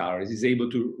 restriction of calories is able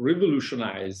to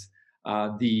revolutionize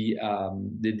the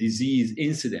disease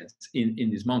incidence in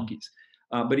these monkeys.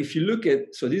 But if you look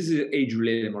at, so this is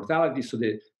age-related mortality, so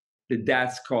the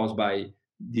deaths caused by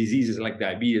diseases like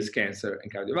diabetes, cancer,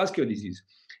 and cardiovascular disease.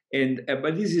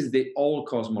 But this is the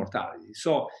all-cause mortality.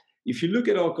 So if you look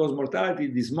at all-cause mortality,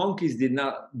 these monkeys did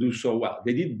not do so well.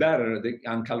 They did better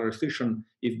on calorie restriction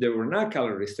if they were not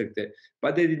calorie restricted,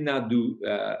 but they did not do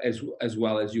as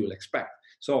well as you will expect.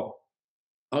 So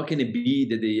how can it be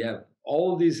that they have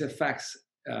all these effects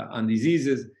on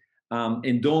diseases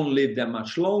and don't live that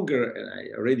much longer? And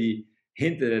I already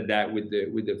hinted at that with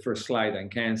the first slide on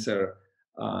cancer,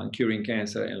 curing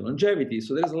cancer and longevity.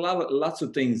 So there's lots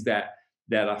of things that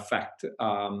affect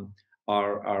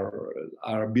our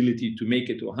ability to make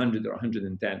it to 100 or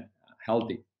 110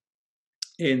 healthy.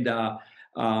 And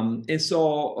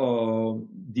so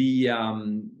the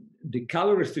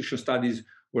calorie restriction studies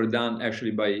were done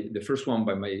actually by the first one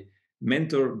by my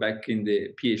mentor back in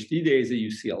the PhD days at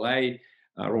UCLA,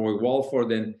 Roy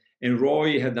Walford, and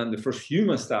Roy had done the first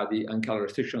human study on calorie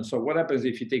restriction. So what happens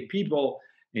if you take people?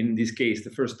 In this case,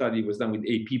 the first study was done with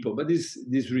 8 people, but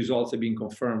these results have been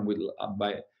confirmed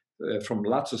from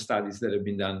lots of studies that have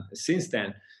been done since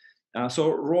then.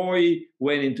 So Roy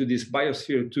went into this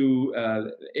Biosphere 2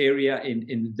 area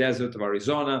in the desert of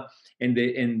Arizona, and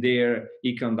there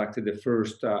he conducted the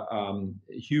first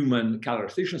human calorie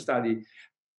restriction study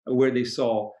where they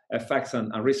saw effects on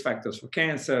risk factors for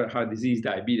cancer, heart disease,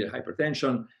 diabetes,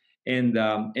 hypertension, and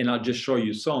I'll just show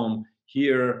you some.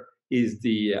 Here is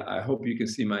I hope you can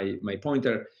see my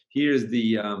pointer. Here's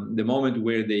the moment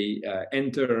where they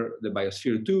enter the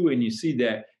Biosphere 2, and you see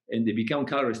that, and they become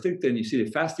calorie restricted, and you see the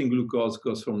fasting glucose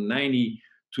goes from 90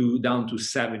 down to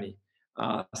 70.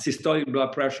 Systolic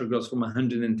blood pressure goes from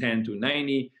 110 to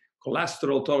 90. Total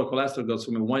cholesterol goes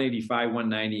from 185,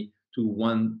 190 to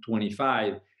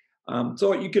 125.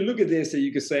 So you can look at this and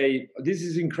you can say, this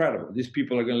is incredible. These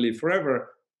people are going to live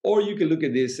forever. Or you can look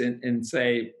at this and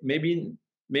say, maybe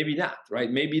not,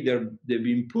 right? Maybe they've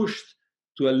been pushed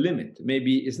to a limit.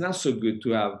 Maybe it's not so good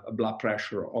to have a blood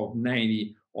pressure of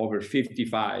 90 over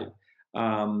 55,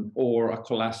 or a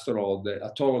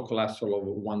total cholesterol of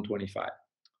 125.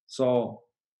 So,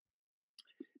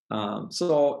 and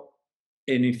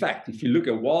in fact, if you look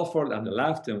at Walford on the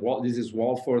left, and this is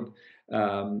Walford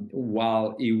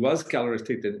while he was calorie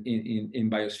restricted in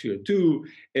Biosphere 2,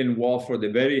 and Walford, a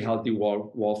very healthy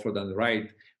Walford on the right,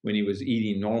 when he was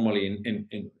eating normally,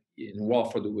 and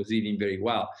Walford was eating very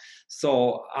well.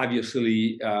 So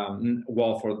obviously,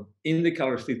 Walford in the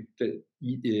calorie restricted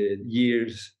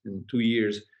years, in 2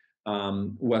 years,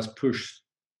 was pushed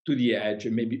to the edge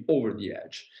and maybe over the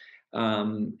edge.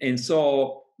 And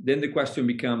so then the question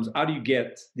becomes, how do you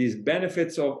get these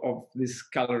benefits of this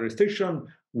calorie restriction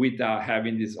without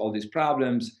having all these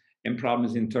problems, and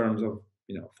problems in terms of,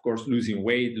 of course, losing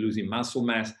weight, losing muscle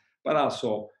mass, but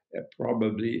also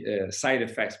probably side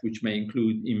effects, which may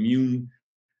include immune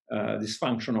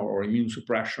dysfunction or immune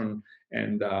suppression,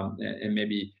 and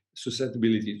maybe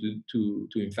susceptibility to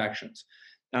infections.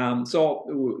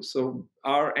 So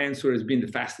our answer has been the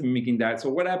fasting mimicking diet. So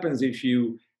what happens if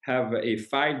you have a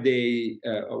 5-day,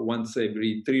 once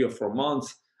every 3 or 4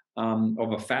 months,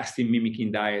 of a fasting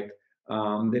mimicking diet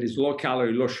that is low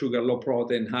calorie, low sugar, low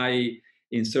protein, high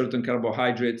in certain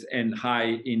carbohydrates, and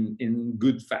high in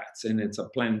good fats. And it's a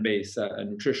plant-based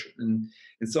nutrition.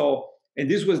 And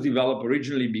this was developed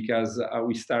originally because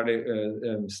we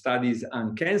started studies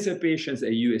on cancer patients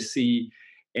at USC,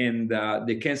 and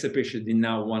the cancer patients did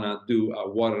not want to do a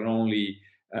water-only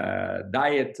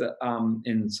diet,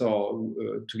 and so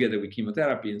together with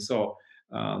chemotherapy. And so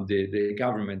the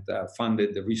government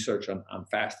funded the research on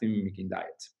fasting mimicking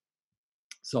diets.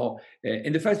 So,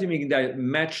 and the fasting mimicking diet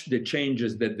matched the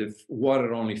changes that the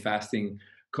water-only fasting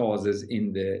causes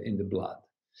in the blood.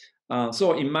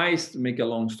 So in mice, to make a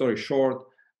long story short,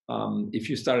 if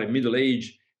you start at middle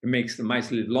age, it makes the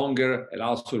mice live longer. It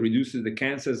also reduces the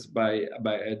cancers by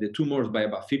the tumors by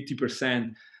about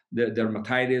 50%, the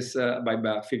dermatitis by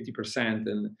about 50%,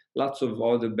 and lots of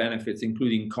other benefits,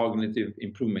 including cognitive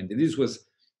improvement. And this was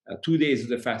 2 days of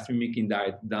the fasting mimicking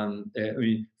diet done,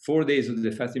 4 days of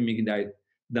the fasting mimicking diet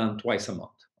done twice a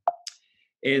month.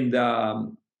 And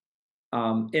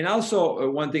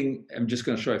also one thing, I'm just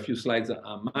going to show a few slides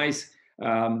on mice.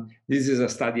 This is a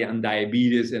study on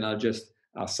diabetes, and I'll just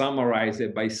summarize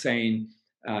it by saying,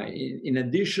 in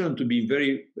addition to being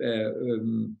very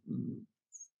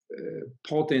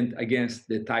potent against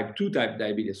the type 2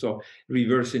 diabetes, so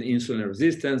reversing insulin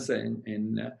resistance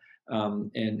and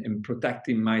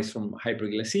protecting mice from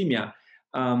hyperglycemia,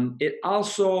 it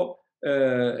also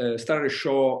started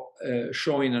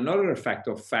showing another effect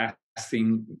of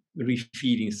fasting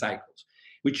refeeding cycles,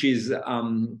 which is,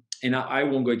 and I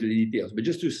won't go into the details, but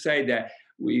just to say that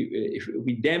when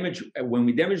we damage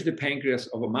the pancreas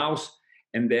of a mouse,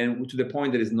 and then to the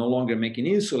point that it's no longer making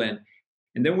insulin,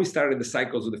 and then we started the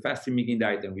cycles of the fasting mimicking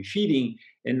diet and refeeding,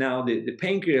 and now the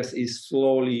pancreas is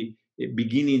slowly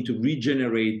beginning to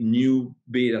regenerate new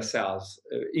beta cells,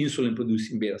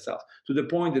 insulin-producing beta cells, to the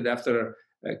point that after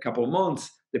a couple of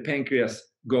months, the pancreas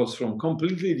goes from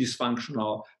completely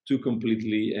dysfunctional to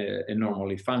completely and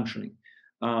normally functioning.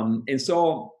 And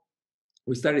so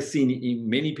we started seeing in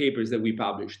many papers that we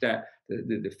published that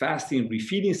the fasting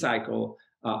refeeding cycle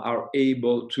are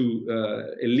able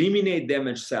to eliminate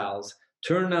damaged cells,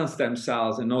 turn on stem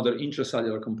cells and other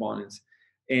intracellular components,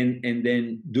 and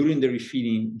then during the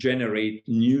refeeding generate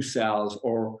new cells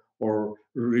or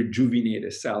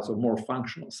rejuvenated cells or more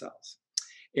functional cells.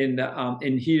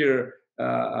 And here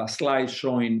a slide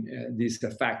showing this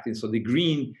effect. And so the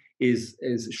green is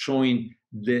showing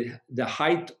the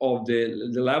height of the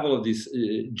level of this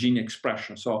gene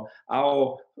expression. So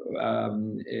how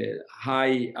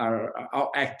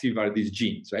how active are these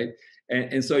genes, right?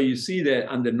 And so you see that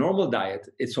on the normal diet,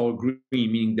 it's all green,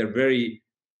 meaning they're very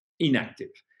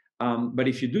inactive. But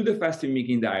if you do the fasting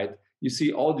mimicking diet, you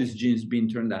see all these genes being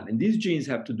turned on. And these genes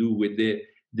have to do with the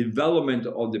development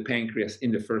of the pancreas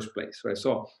in the first place, right?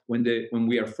 So when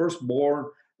we are first born,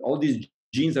 all these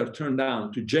genes are turned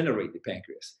on to generate the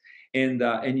pancreas.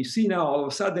 And you see now all of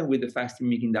a sudden with the fasting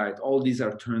mimicking diet, all these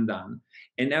are turned on.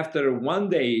 And after 1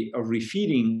 day of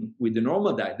refeeding with the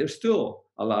normal diet, there's still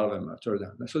a lot of them are turned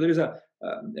on. So there is a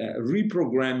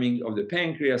reprogramming of the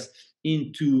pancreas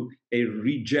into a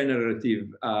regenerative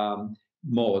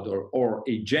mode or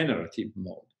a generative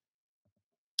mode.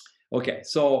 Okay,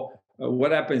 so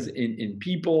what happens in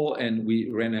people, and we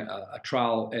ran a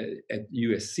trial at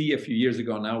USC a few years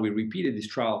ago. Now we repeated this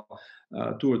trial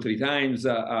 2 or 3 times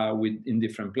in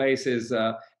different places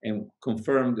and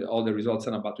confirmed all the results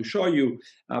I'm about to show you.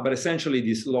 But essentially,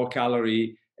 this low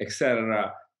calorie,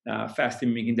 etc., fasting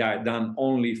mimicking diet done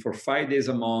only for 5 days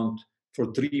a month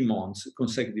for 3 months,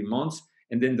 consecutive months,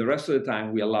 and then the rest of the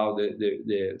time we allow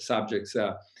the subjects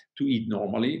to eat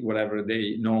normally, whatever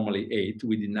they normally ate.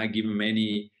 We did not give them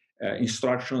any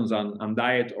instructions on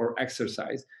diet or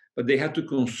exercise, but they had to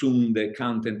consume the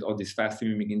content of this fasting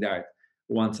mimicking diet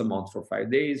once a month for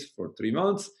 5 days, for 3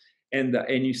 months. And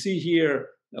you see here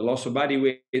loss of body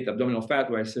weight, abdominal fat,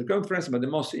 waist circumference, but the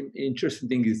most interesting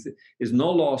thing is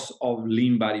no loss of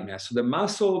lean body mass. So the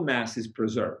muscle mass is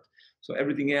preserved. So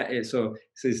everything so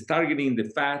it's targeting the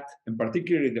fat, and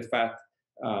particularly the fat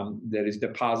that is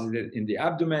deposited in the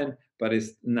abdomen, but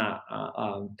it's not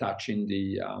touching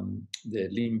the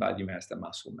lean body mass, the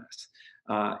muscle mass.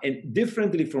 And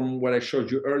differently from what I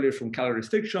showed you earlier from calorie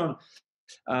restriction,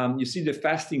 you see the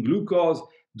fasting glucose,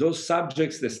 those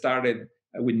subjects that started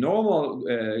with normal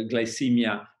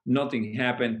glycemia, nothing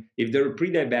happened. If they're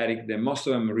pre-diabetic, then most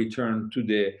of them return to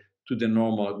the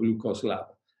normal glucose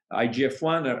level.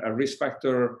 IGF-1, a risk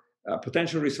factor,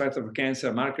 potential risk factor for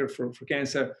cancer, marker for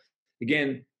cancer.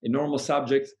 Again, in normal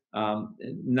subjects,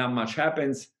 not much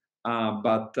happens.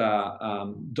 but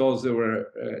those that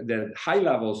were that high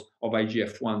levels of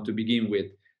IGF-1 to begin with,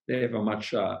 they have a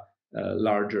much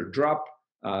larger drop.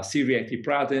 C-reactive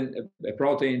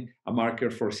protein, a marker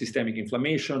for systemic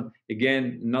inflammation.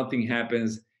 Again, nothing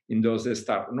happens in those that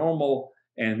start normal,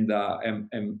 and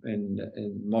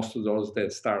most of those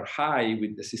that start high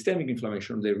with the systemic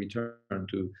inflammation, they return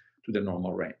to the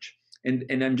normal range.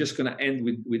 And I'm just going to end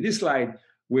with this slide,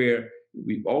 where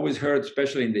we've always heard,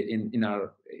 especially in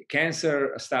our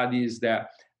cancer studies, that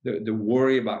the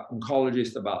worry about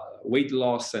oncologists about weight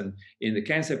loss and in the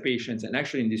cancer patients, and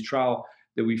actually in this trial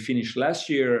that we finished last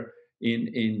year,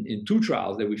 in two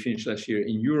trials that we finished last year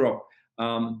in Europe,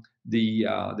 the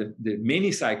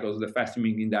many cycles of the fasting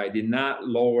mimicking diet did not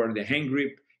lower the hand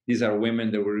grip. These are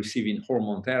women that were receiving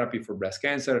hormone therapy for breast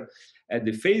cancer. At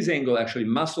the phase angle, actually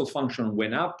muscle function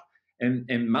went up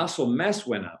and muscle mass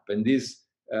went up. And this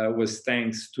was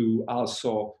thanks to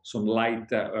also some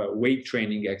light weight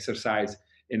training exercise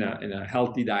in a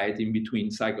healthy diet in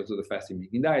between cycles of the fasting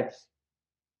mimicking diet.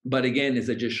 But again, as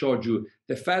I just showed you,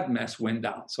 the fat mass went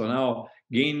down. So now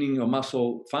gaining of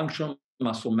muscle function,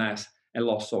 muscle mass, and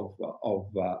loss of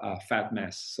fat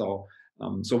mass. So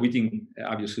we think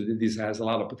obviously that this has a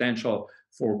lot of potential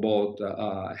for both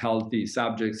healthy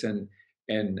subjects and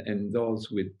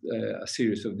those with a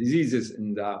series of diseases.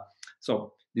 And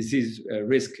so disease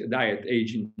risk, diet,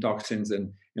 aging, toxins,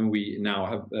 and we now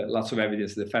have lots of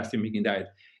evidence that fasting mimicking diet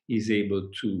is able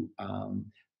to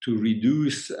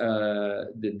reduce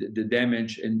the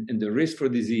damage and the risk for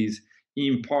disease,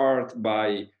 in part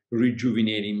by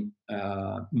rejuvenating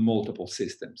multiple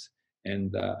systems.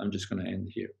 And I'm just going to end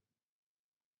here.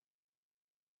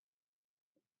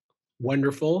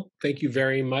 Wonderful. Thank you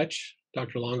very much,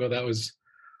 Dr. Longo. That was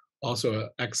also an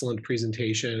excellent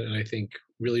presentation, and I think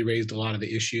really raised a lot of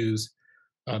the issues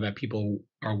that people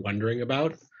are wondering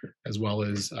about, as well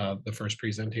as the first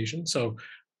presentation. So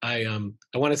I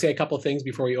want to say a couple of things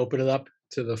before we open it up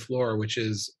to the floor, which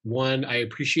is, one, I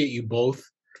appreciate you both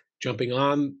jumping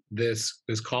on this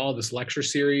call, this lecture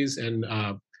series, and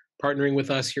partnering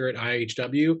with us here at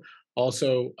IHW.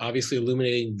 Also, obviously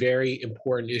illuminating very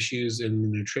important issues in the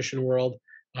nutrition world.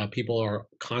 People are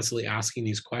constantly asking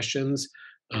these questions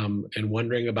and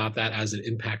wondering about that as it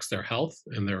impacts their health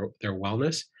and their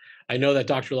wellness. I know that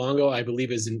Dr. Longo, I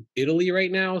believe, is in Italy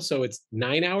right now, so it's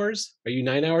 9 hours. Are you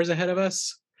 9 hours ahead of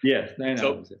us? Yes, 9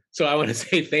 hours. So I want to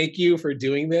say thank you for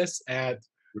doing this at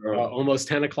almost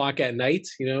 10 o'clock at night,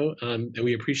 and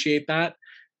we appreciate that.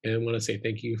 And I want to say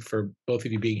thank you for both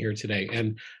of you being here today.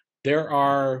 And there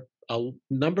are a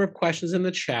number of questions in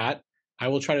the chat. I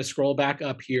will try to scroll back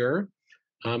up here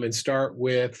and start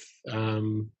with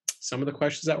some of the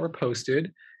questions that were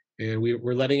posted. And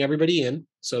we're letting everybody in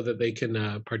so that they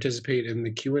can participate in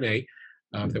the Q&A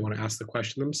if they want to ask the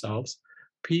question themselves.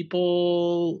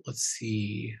 People, let's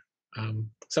see.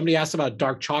 Somebody asked about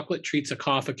dark chocolate treats a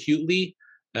cough acutely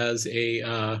as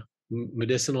a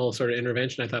medicinal sort of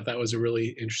intervention. I thought that was a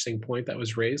really interesting point that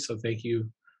was raised. So thank you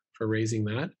for raising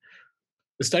that.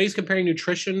 The studies comparing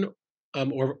nutrition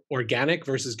or organic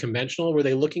versus conventional, were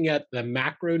they looking at the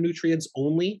macronutrients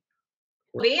only?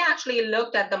 They actually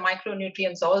looked at the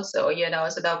micronutrients also,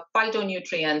 so the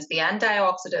phytonutrients, the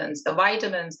antioxidants, the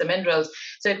vitamins, the minerals.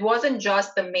 So it wasn't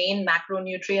just the main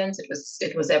macronutrients,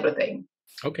 it was everything.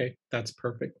 Okay, that's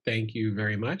perfect. Thank you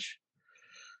very much.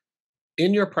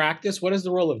 In your practice, what is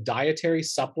the role of dietary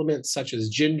supplements such as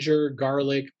ginger,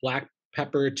 garlic, black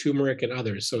pepper, turmeric, and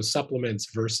others? So supplements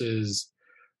versus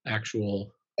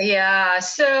actual. Yeah.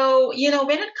 So,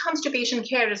 when it comes to patient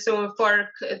care, so for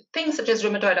things such as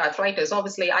rheumatoid arthritis,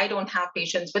 obviously I don't have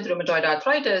patients with rheumatoid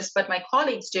arthritis, but my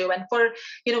colleagues do. And for,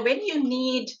 when you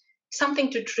need something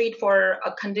to treat for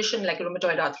a condition like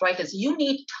rheumatoid arthritis, you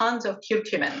need tons of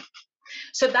curcumin.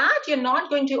 So that you're not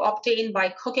going to obtain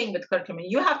by cooking with curcumin.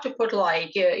 You have to put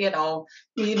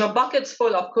buckets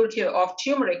full of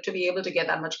turmeric to be able to get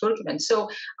that much curcumin. So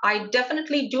I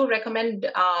definitely do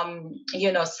recommend,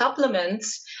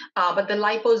 supplements, but the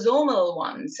liposomal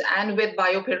ones and with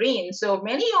bioperine. So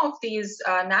many of these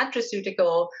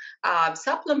nutraceutical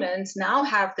supplements now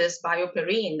have this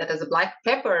bioperine, that is a black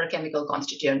pepper chemical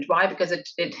constituent. Why? Because it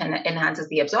enhances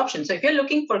the absorption. So if you're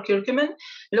looking for curcumin,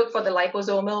 look for the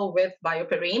liposomal with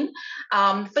bioperine.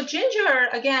 For ginger,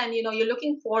 again, you're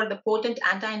looking for the potent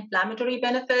anti-inflammatory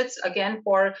benefits. Again,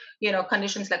 for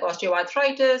conditions like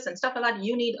osteoarthritis and stuff like that,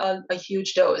 you need a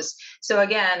huge dose. So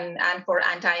again, and for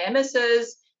anti-emesis,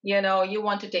 you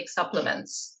want to take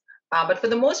supplements. But for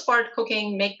the most part,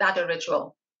 cooking, make that a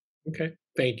ritual. Okay,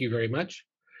 thank you very much.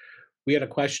 We had a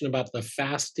question about the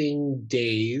fasting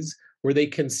days. Were they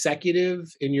consecutive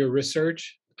in your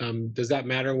research? Does that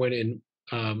matter when in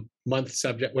month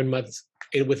subject,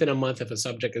 within a month if a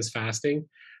subject is fasting?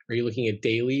 Are you looking at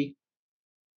daily,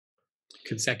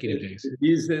 consecutive days?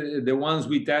 These the ones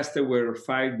we tested were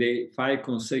 5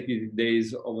 consecutive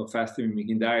days of a fasting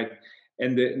mimicking diet,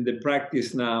 and the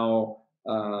practice now,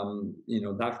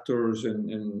 doctors and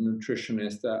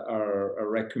nutritionists are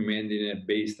recommending it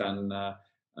based on a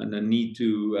need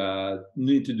to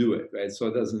do it, right? So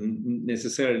it doesn't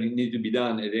necessarily need to be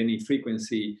done at any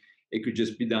frequency. It could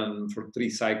just be done for 3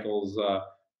 cycles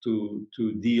to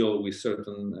deal with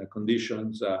certain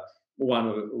conditions.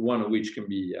 One of which can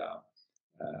be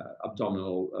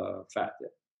abdominal fat. Yeah.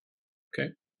 Okay.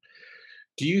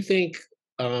 Do you think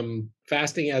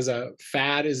fasting as a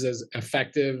fad is as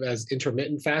effective as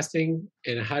intermittent fasting?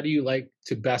 And how do you like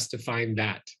to best define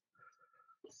that?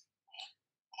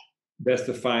 Best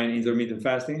define intermittent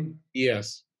fasting?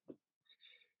 Yes.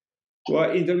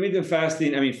 Well, intermittent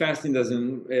fasting, I mean, fasting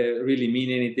doesn't really mean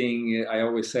anything. I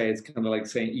always say it's kind of like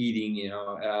saying eating,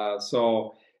 yeah,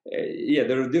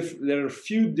 there are a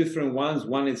few different ones.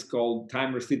 One is called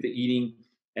time restricted eating.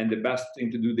 And the best thing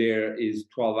to do there is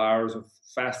 12 hours of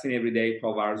fasting every day,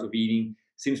 12 hours of eating.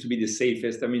 Seems to be the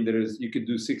safest. I mean, you could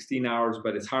do 16 hours,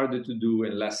 but it's harder to do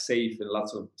and less safe and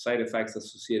lots of side effects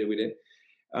associated with it.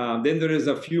 Then there is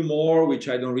a few more, which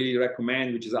I don't really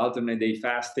recommend, which is alternate day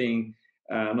fasting,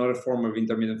 another form of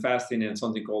intermittent fasting, and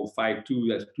something called 5-2,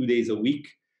 that's 2 days a week.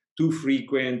 Too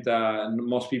frequent.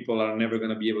 Most people are never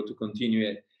going to be able to continue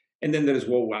it. And then there's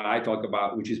what I talk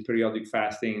about, which is periodic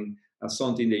fasting,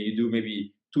 something that you do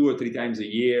maybe 2 or 3 times a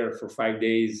year for 5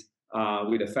 days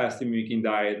with a fasting mimicking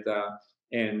diet.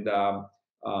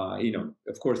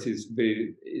 Of course,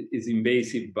 it's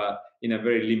invasive, but in a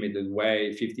very limited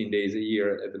way, 15 days a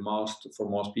year at the most for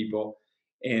most people.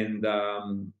 And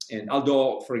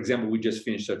although, for example, we just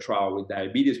finished a trial with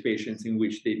diabetes patients in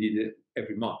which they did it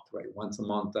every month, right, once a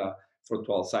month for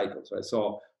 12 cycles, right?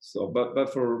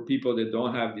 But for people that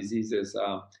don't have diseases,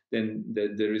 then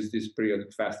there is this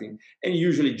periodic fasting, and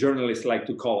usually journalists like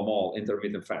to call them all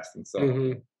intermittent fasting.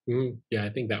 So. Yeah, I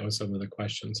think that was some of the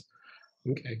questions.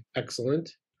 Okay,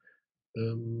 excellent.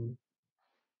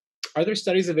 Are there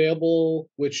studies available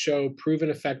which show proven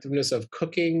effectiveness of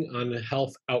cooking on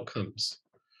health outcomes?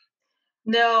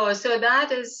 No, so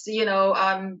that is, we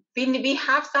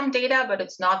have some data, but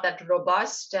it's not that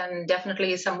robust, and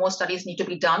definitely some more studies need to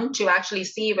be done to actually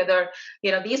see whether,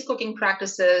 these cooking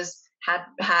practices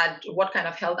had what kind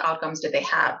of health outcomes did they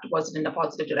have? Was it in a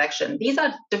positive direction? These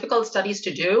are difficult studies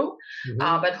to do,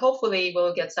 but hopefully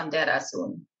we'll get some data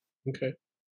soon. Okay,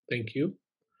 thank you.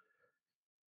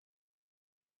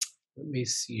 Let me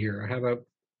see here. I have a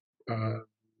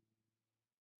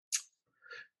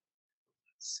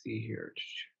let's see here.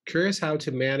 Curious how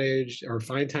to manage or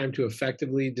find time to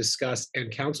effectively discuss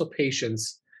and counsel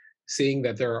patients, seeing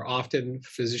that there are often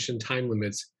physician time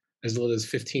limits as little as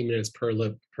 15 minutes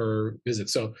per visit.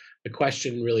 So the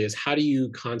question really is, how do you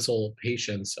console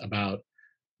patients about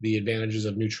the advantages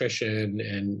of nutrition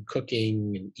and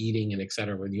cooking and eating and et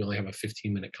cetera, when you only have a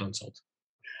 15-minute consult?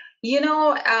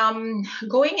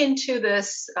 Going into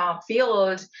this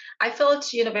field, I felt,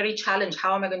 very challenged.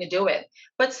 How am I going to do it?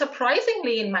 But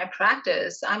surprisingly, in my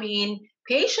practice, I mean,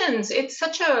 patients, it's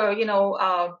such a,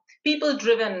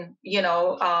 people-driven,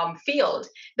 field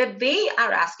that they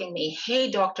are asking me, "Hey,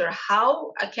 doctor,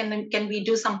 how can we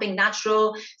do something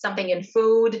natural, something in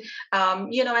food?"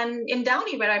 And in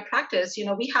Downey, where I practice,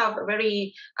 we have a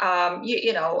very,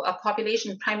 a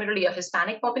population, primarily a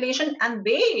Hispanic population, and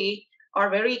they are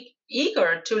very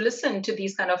eager to listen to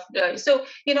these kind of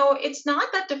it's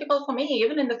not that difficult for me,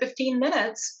 even in the 15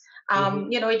 minutes.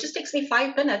 It just takes me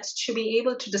 5 minutes to be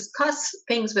able to discuss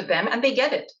things with them, and they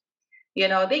get it.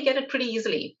 They get it pretty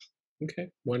easily. Okay,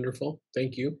 wonderful.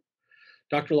 Thank you.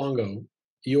 Dr. Longo,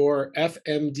 your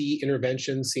FMD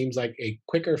intervention seems like a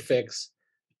quicker fix,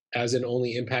 as in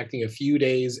only impacting a few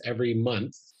days every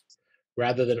month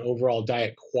rather than overall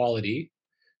diet quality.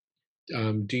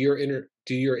 Do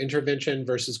your intervention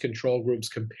versus control groups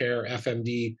compare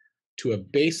FMD to a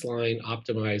baseline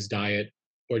optimized diet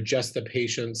or just the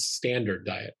patient's standard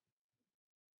diet?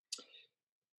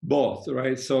 Both,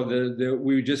 right? So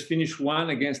we just finished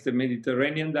one against the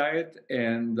Mediterranean diet,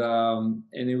 and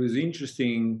it was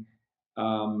interesting.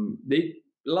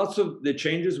 Lots of the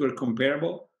changes were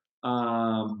comparable,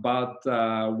 but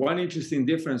one interesting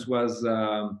difference was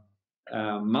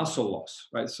muscle loss,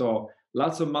 right? So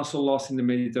lots of muscle loss in the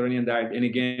Mediterranean diet, and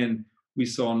again, we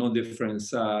saw no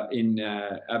difference in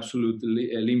absolute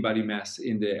lean body mass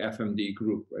in the FMD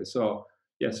group, right? So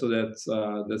yeah, so that's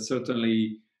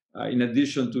certainly. In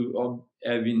addition to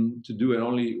having to do it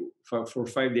only for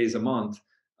 5 days a month,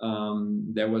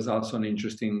 that was also an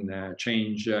interesting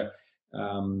change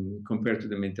compared to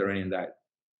the Mediterranean diet.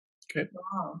 Okay,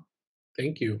 Wow.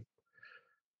 thank you.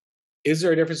 Is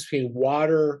there a difference between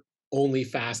water only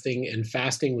fasting and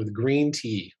fasting with green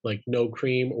tea, like no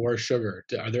cream or sugar?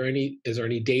 Is there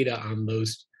any data on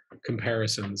those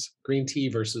comparisons? Green tea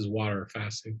versus water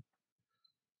fasting?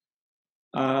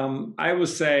 I would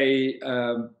say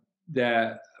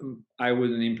that I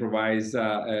wouldn't improvise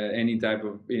any type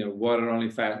of water only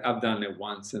fast. I've done it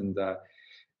once, and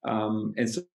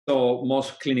so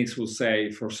most clinics will say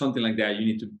for something like that you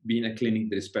need to be in a clinic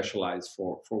that is specialized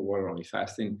for water only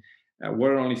fasting.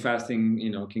 Water only fasting,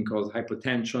 can cause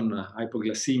hypertension,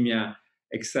 hypoglycemia,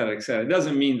 et cetera, et cetera. It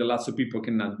doesn't mean that lots of people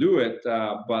cannot do it,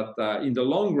 but in the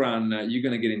long run, you're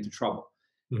going to get into trouble.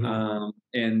 Mhm.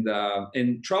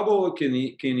 And trouble can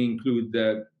include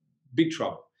big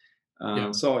trouble.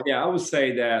 Yeah. So yeah, I would say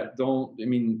that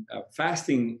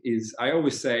fasting is. I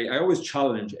always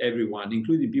challenge everyone,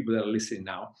 including people that are listening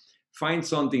now, find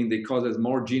something that causes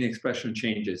more gene expression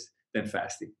changes than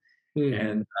fasting. Hmm.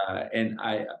 And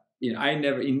I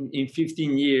never in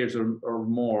 15 years or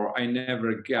more, I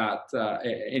never got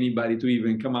anybody to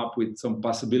even come up with some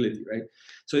possibility, right?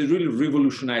 So it really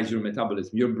revolutionized your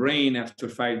metabolism. Your brain after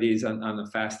 5 days on a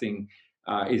fasting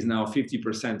is now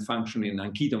 50% functioning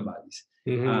on ketone bodies.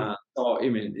 Mhm. So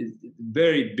it's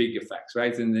very big effects,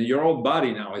 right? And then your whole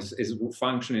body now is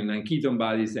functioning on ketone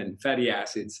bodies and fatty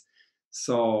acids.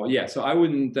 So yeah, so I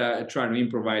wouldn't try to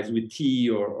improvise with tea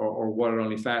or water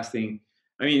only fasting.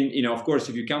 I mean, of course,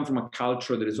 if you come from a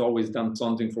culture that has always done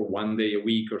something for 1 day a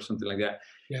week or something like that,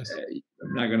 Yes.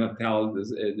 I'm not going to tell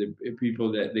the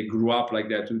people that they grew up like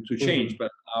that to change. Mhm.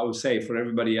 But I would say for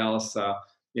everybody else,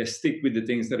 yeah, stick with the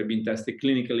things that have been tested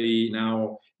clinically.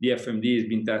 Now the FMD has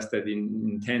been tested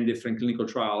in 10 different clinical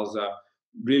trials.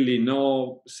 Really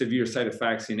no severe side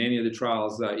effects in any of the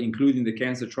trials, including the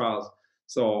cancer trials.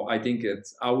 So I think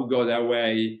I would go that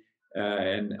way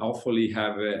and hopefully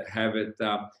have it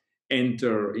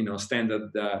enter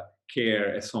standard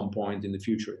care at some point in the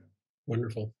future.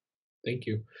 Wonderful. Thank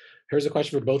you. Here's a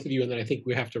question for both of you, and then I think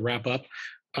we have to wrap up.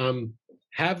 Um,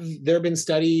 have there been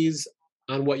studies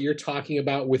on what you're talking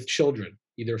about with children,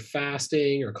 either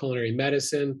fasting or culinary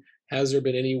medicine? Has there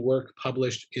been any work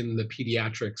published in the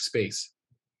pediatric space?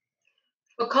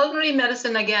 For culinary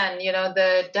medicine, again,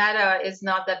 the data is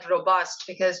not that robust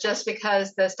because just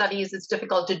because the studies, it's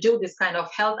difficult to do this kind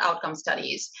of health outcome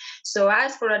studies. So,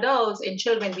 as for adults, in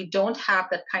children, we don't have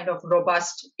that kind of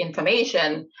robust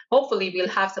information. Hopefully, we'll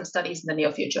have some studies in the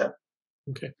near future.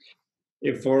 Okay.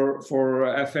 For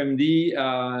FMD,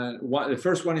 the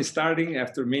first one is starting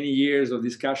after many years of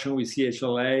discussion with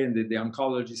CHLA and the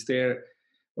oncologists there.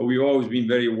 We've always been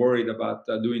very worried about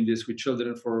doing this with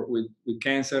children with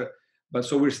cancer. But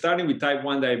so we're starting with type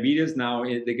 1 diabetes now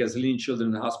at the Gaslini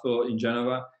Children's Hospital in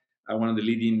Genova, one of the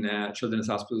leading children's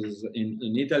hospitals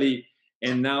in Italy.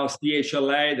 And now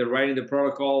CHLA, they're writing the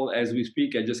protocol as we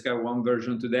speak. I just got one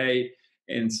version today.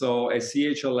 And so at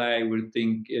CHLA, we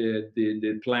think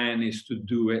the plan is to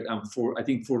do it for, I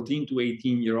think, 14 to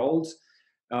 18-year-olds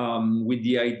with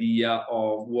the idea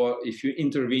of what if you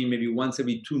intervene maybe once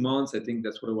every 2 months, I think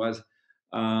that's what it was,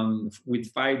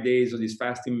 with 5 days of this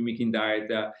fasting mimicking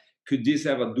diet. Could this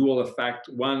have a dual effect?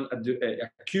 One,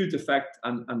 acute effect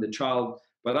on the child,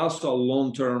 but also a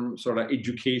long-term sort of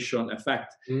education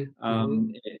effect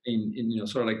Mm-hmm. in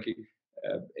sort of like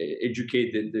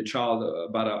educate the child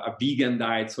about a vegan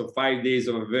diet. So 5 days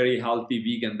of a very healthy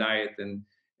vegan diet,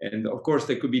 and of course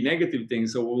there could be negative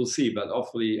things. So we'll see, but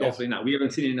hopefully Yes. not. We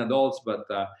haven't seen it in adults, but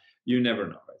you never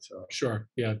know, right? So Sure.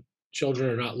 Yeah. Children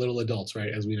are not little adults,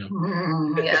 right? As we know.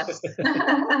 Yes.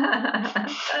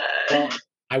 Well,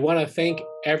 I want to thank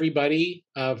everybody,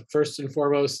 first and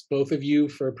foremost, both of you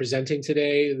for presenting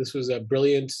today. This was a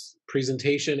brilliant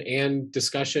presentation and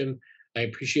discussion. I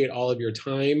appreciate all of your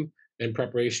time and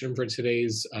preparation for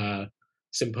today's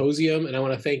symposium. And I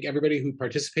want to thank everybody who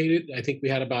participated. I think we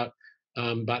had about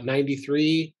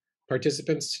 93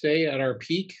 participants today at our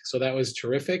peak. So that was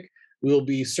terrific. We will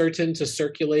be certain to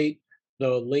circulate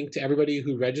the link to everybody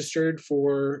who registered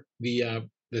for the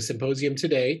symposium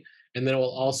today. And then it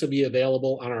will also be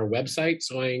available on our website.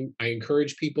 So I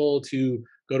encourage people to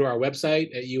go to our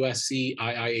website at USC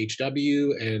IIHW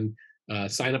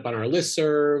and sign up on our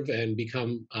listserv and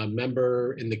become a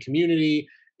member in the community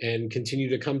and continue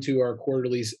to come to our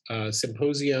quarterly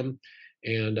symposium.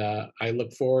 And I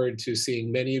look forward to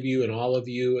seeing many of you and all of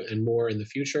you and more in the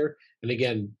future. And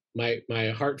again,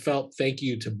 my heartfelt thank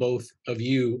you to both of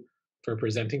you for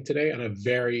presenting today on a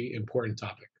very important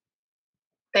topic.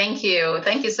 Thank you.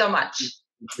 Thank you so much.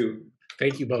 thank you.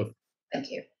 Thank you both. Thank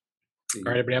you. All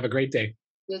right, everybody, have a great day.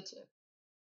 You too.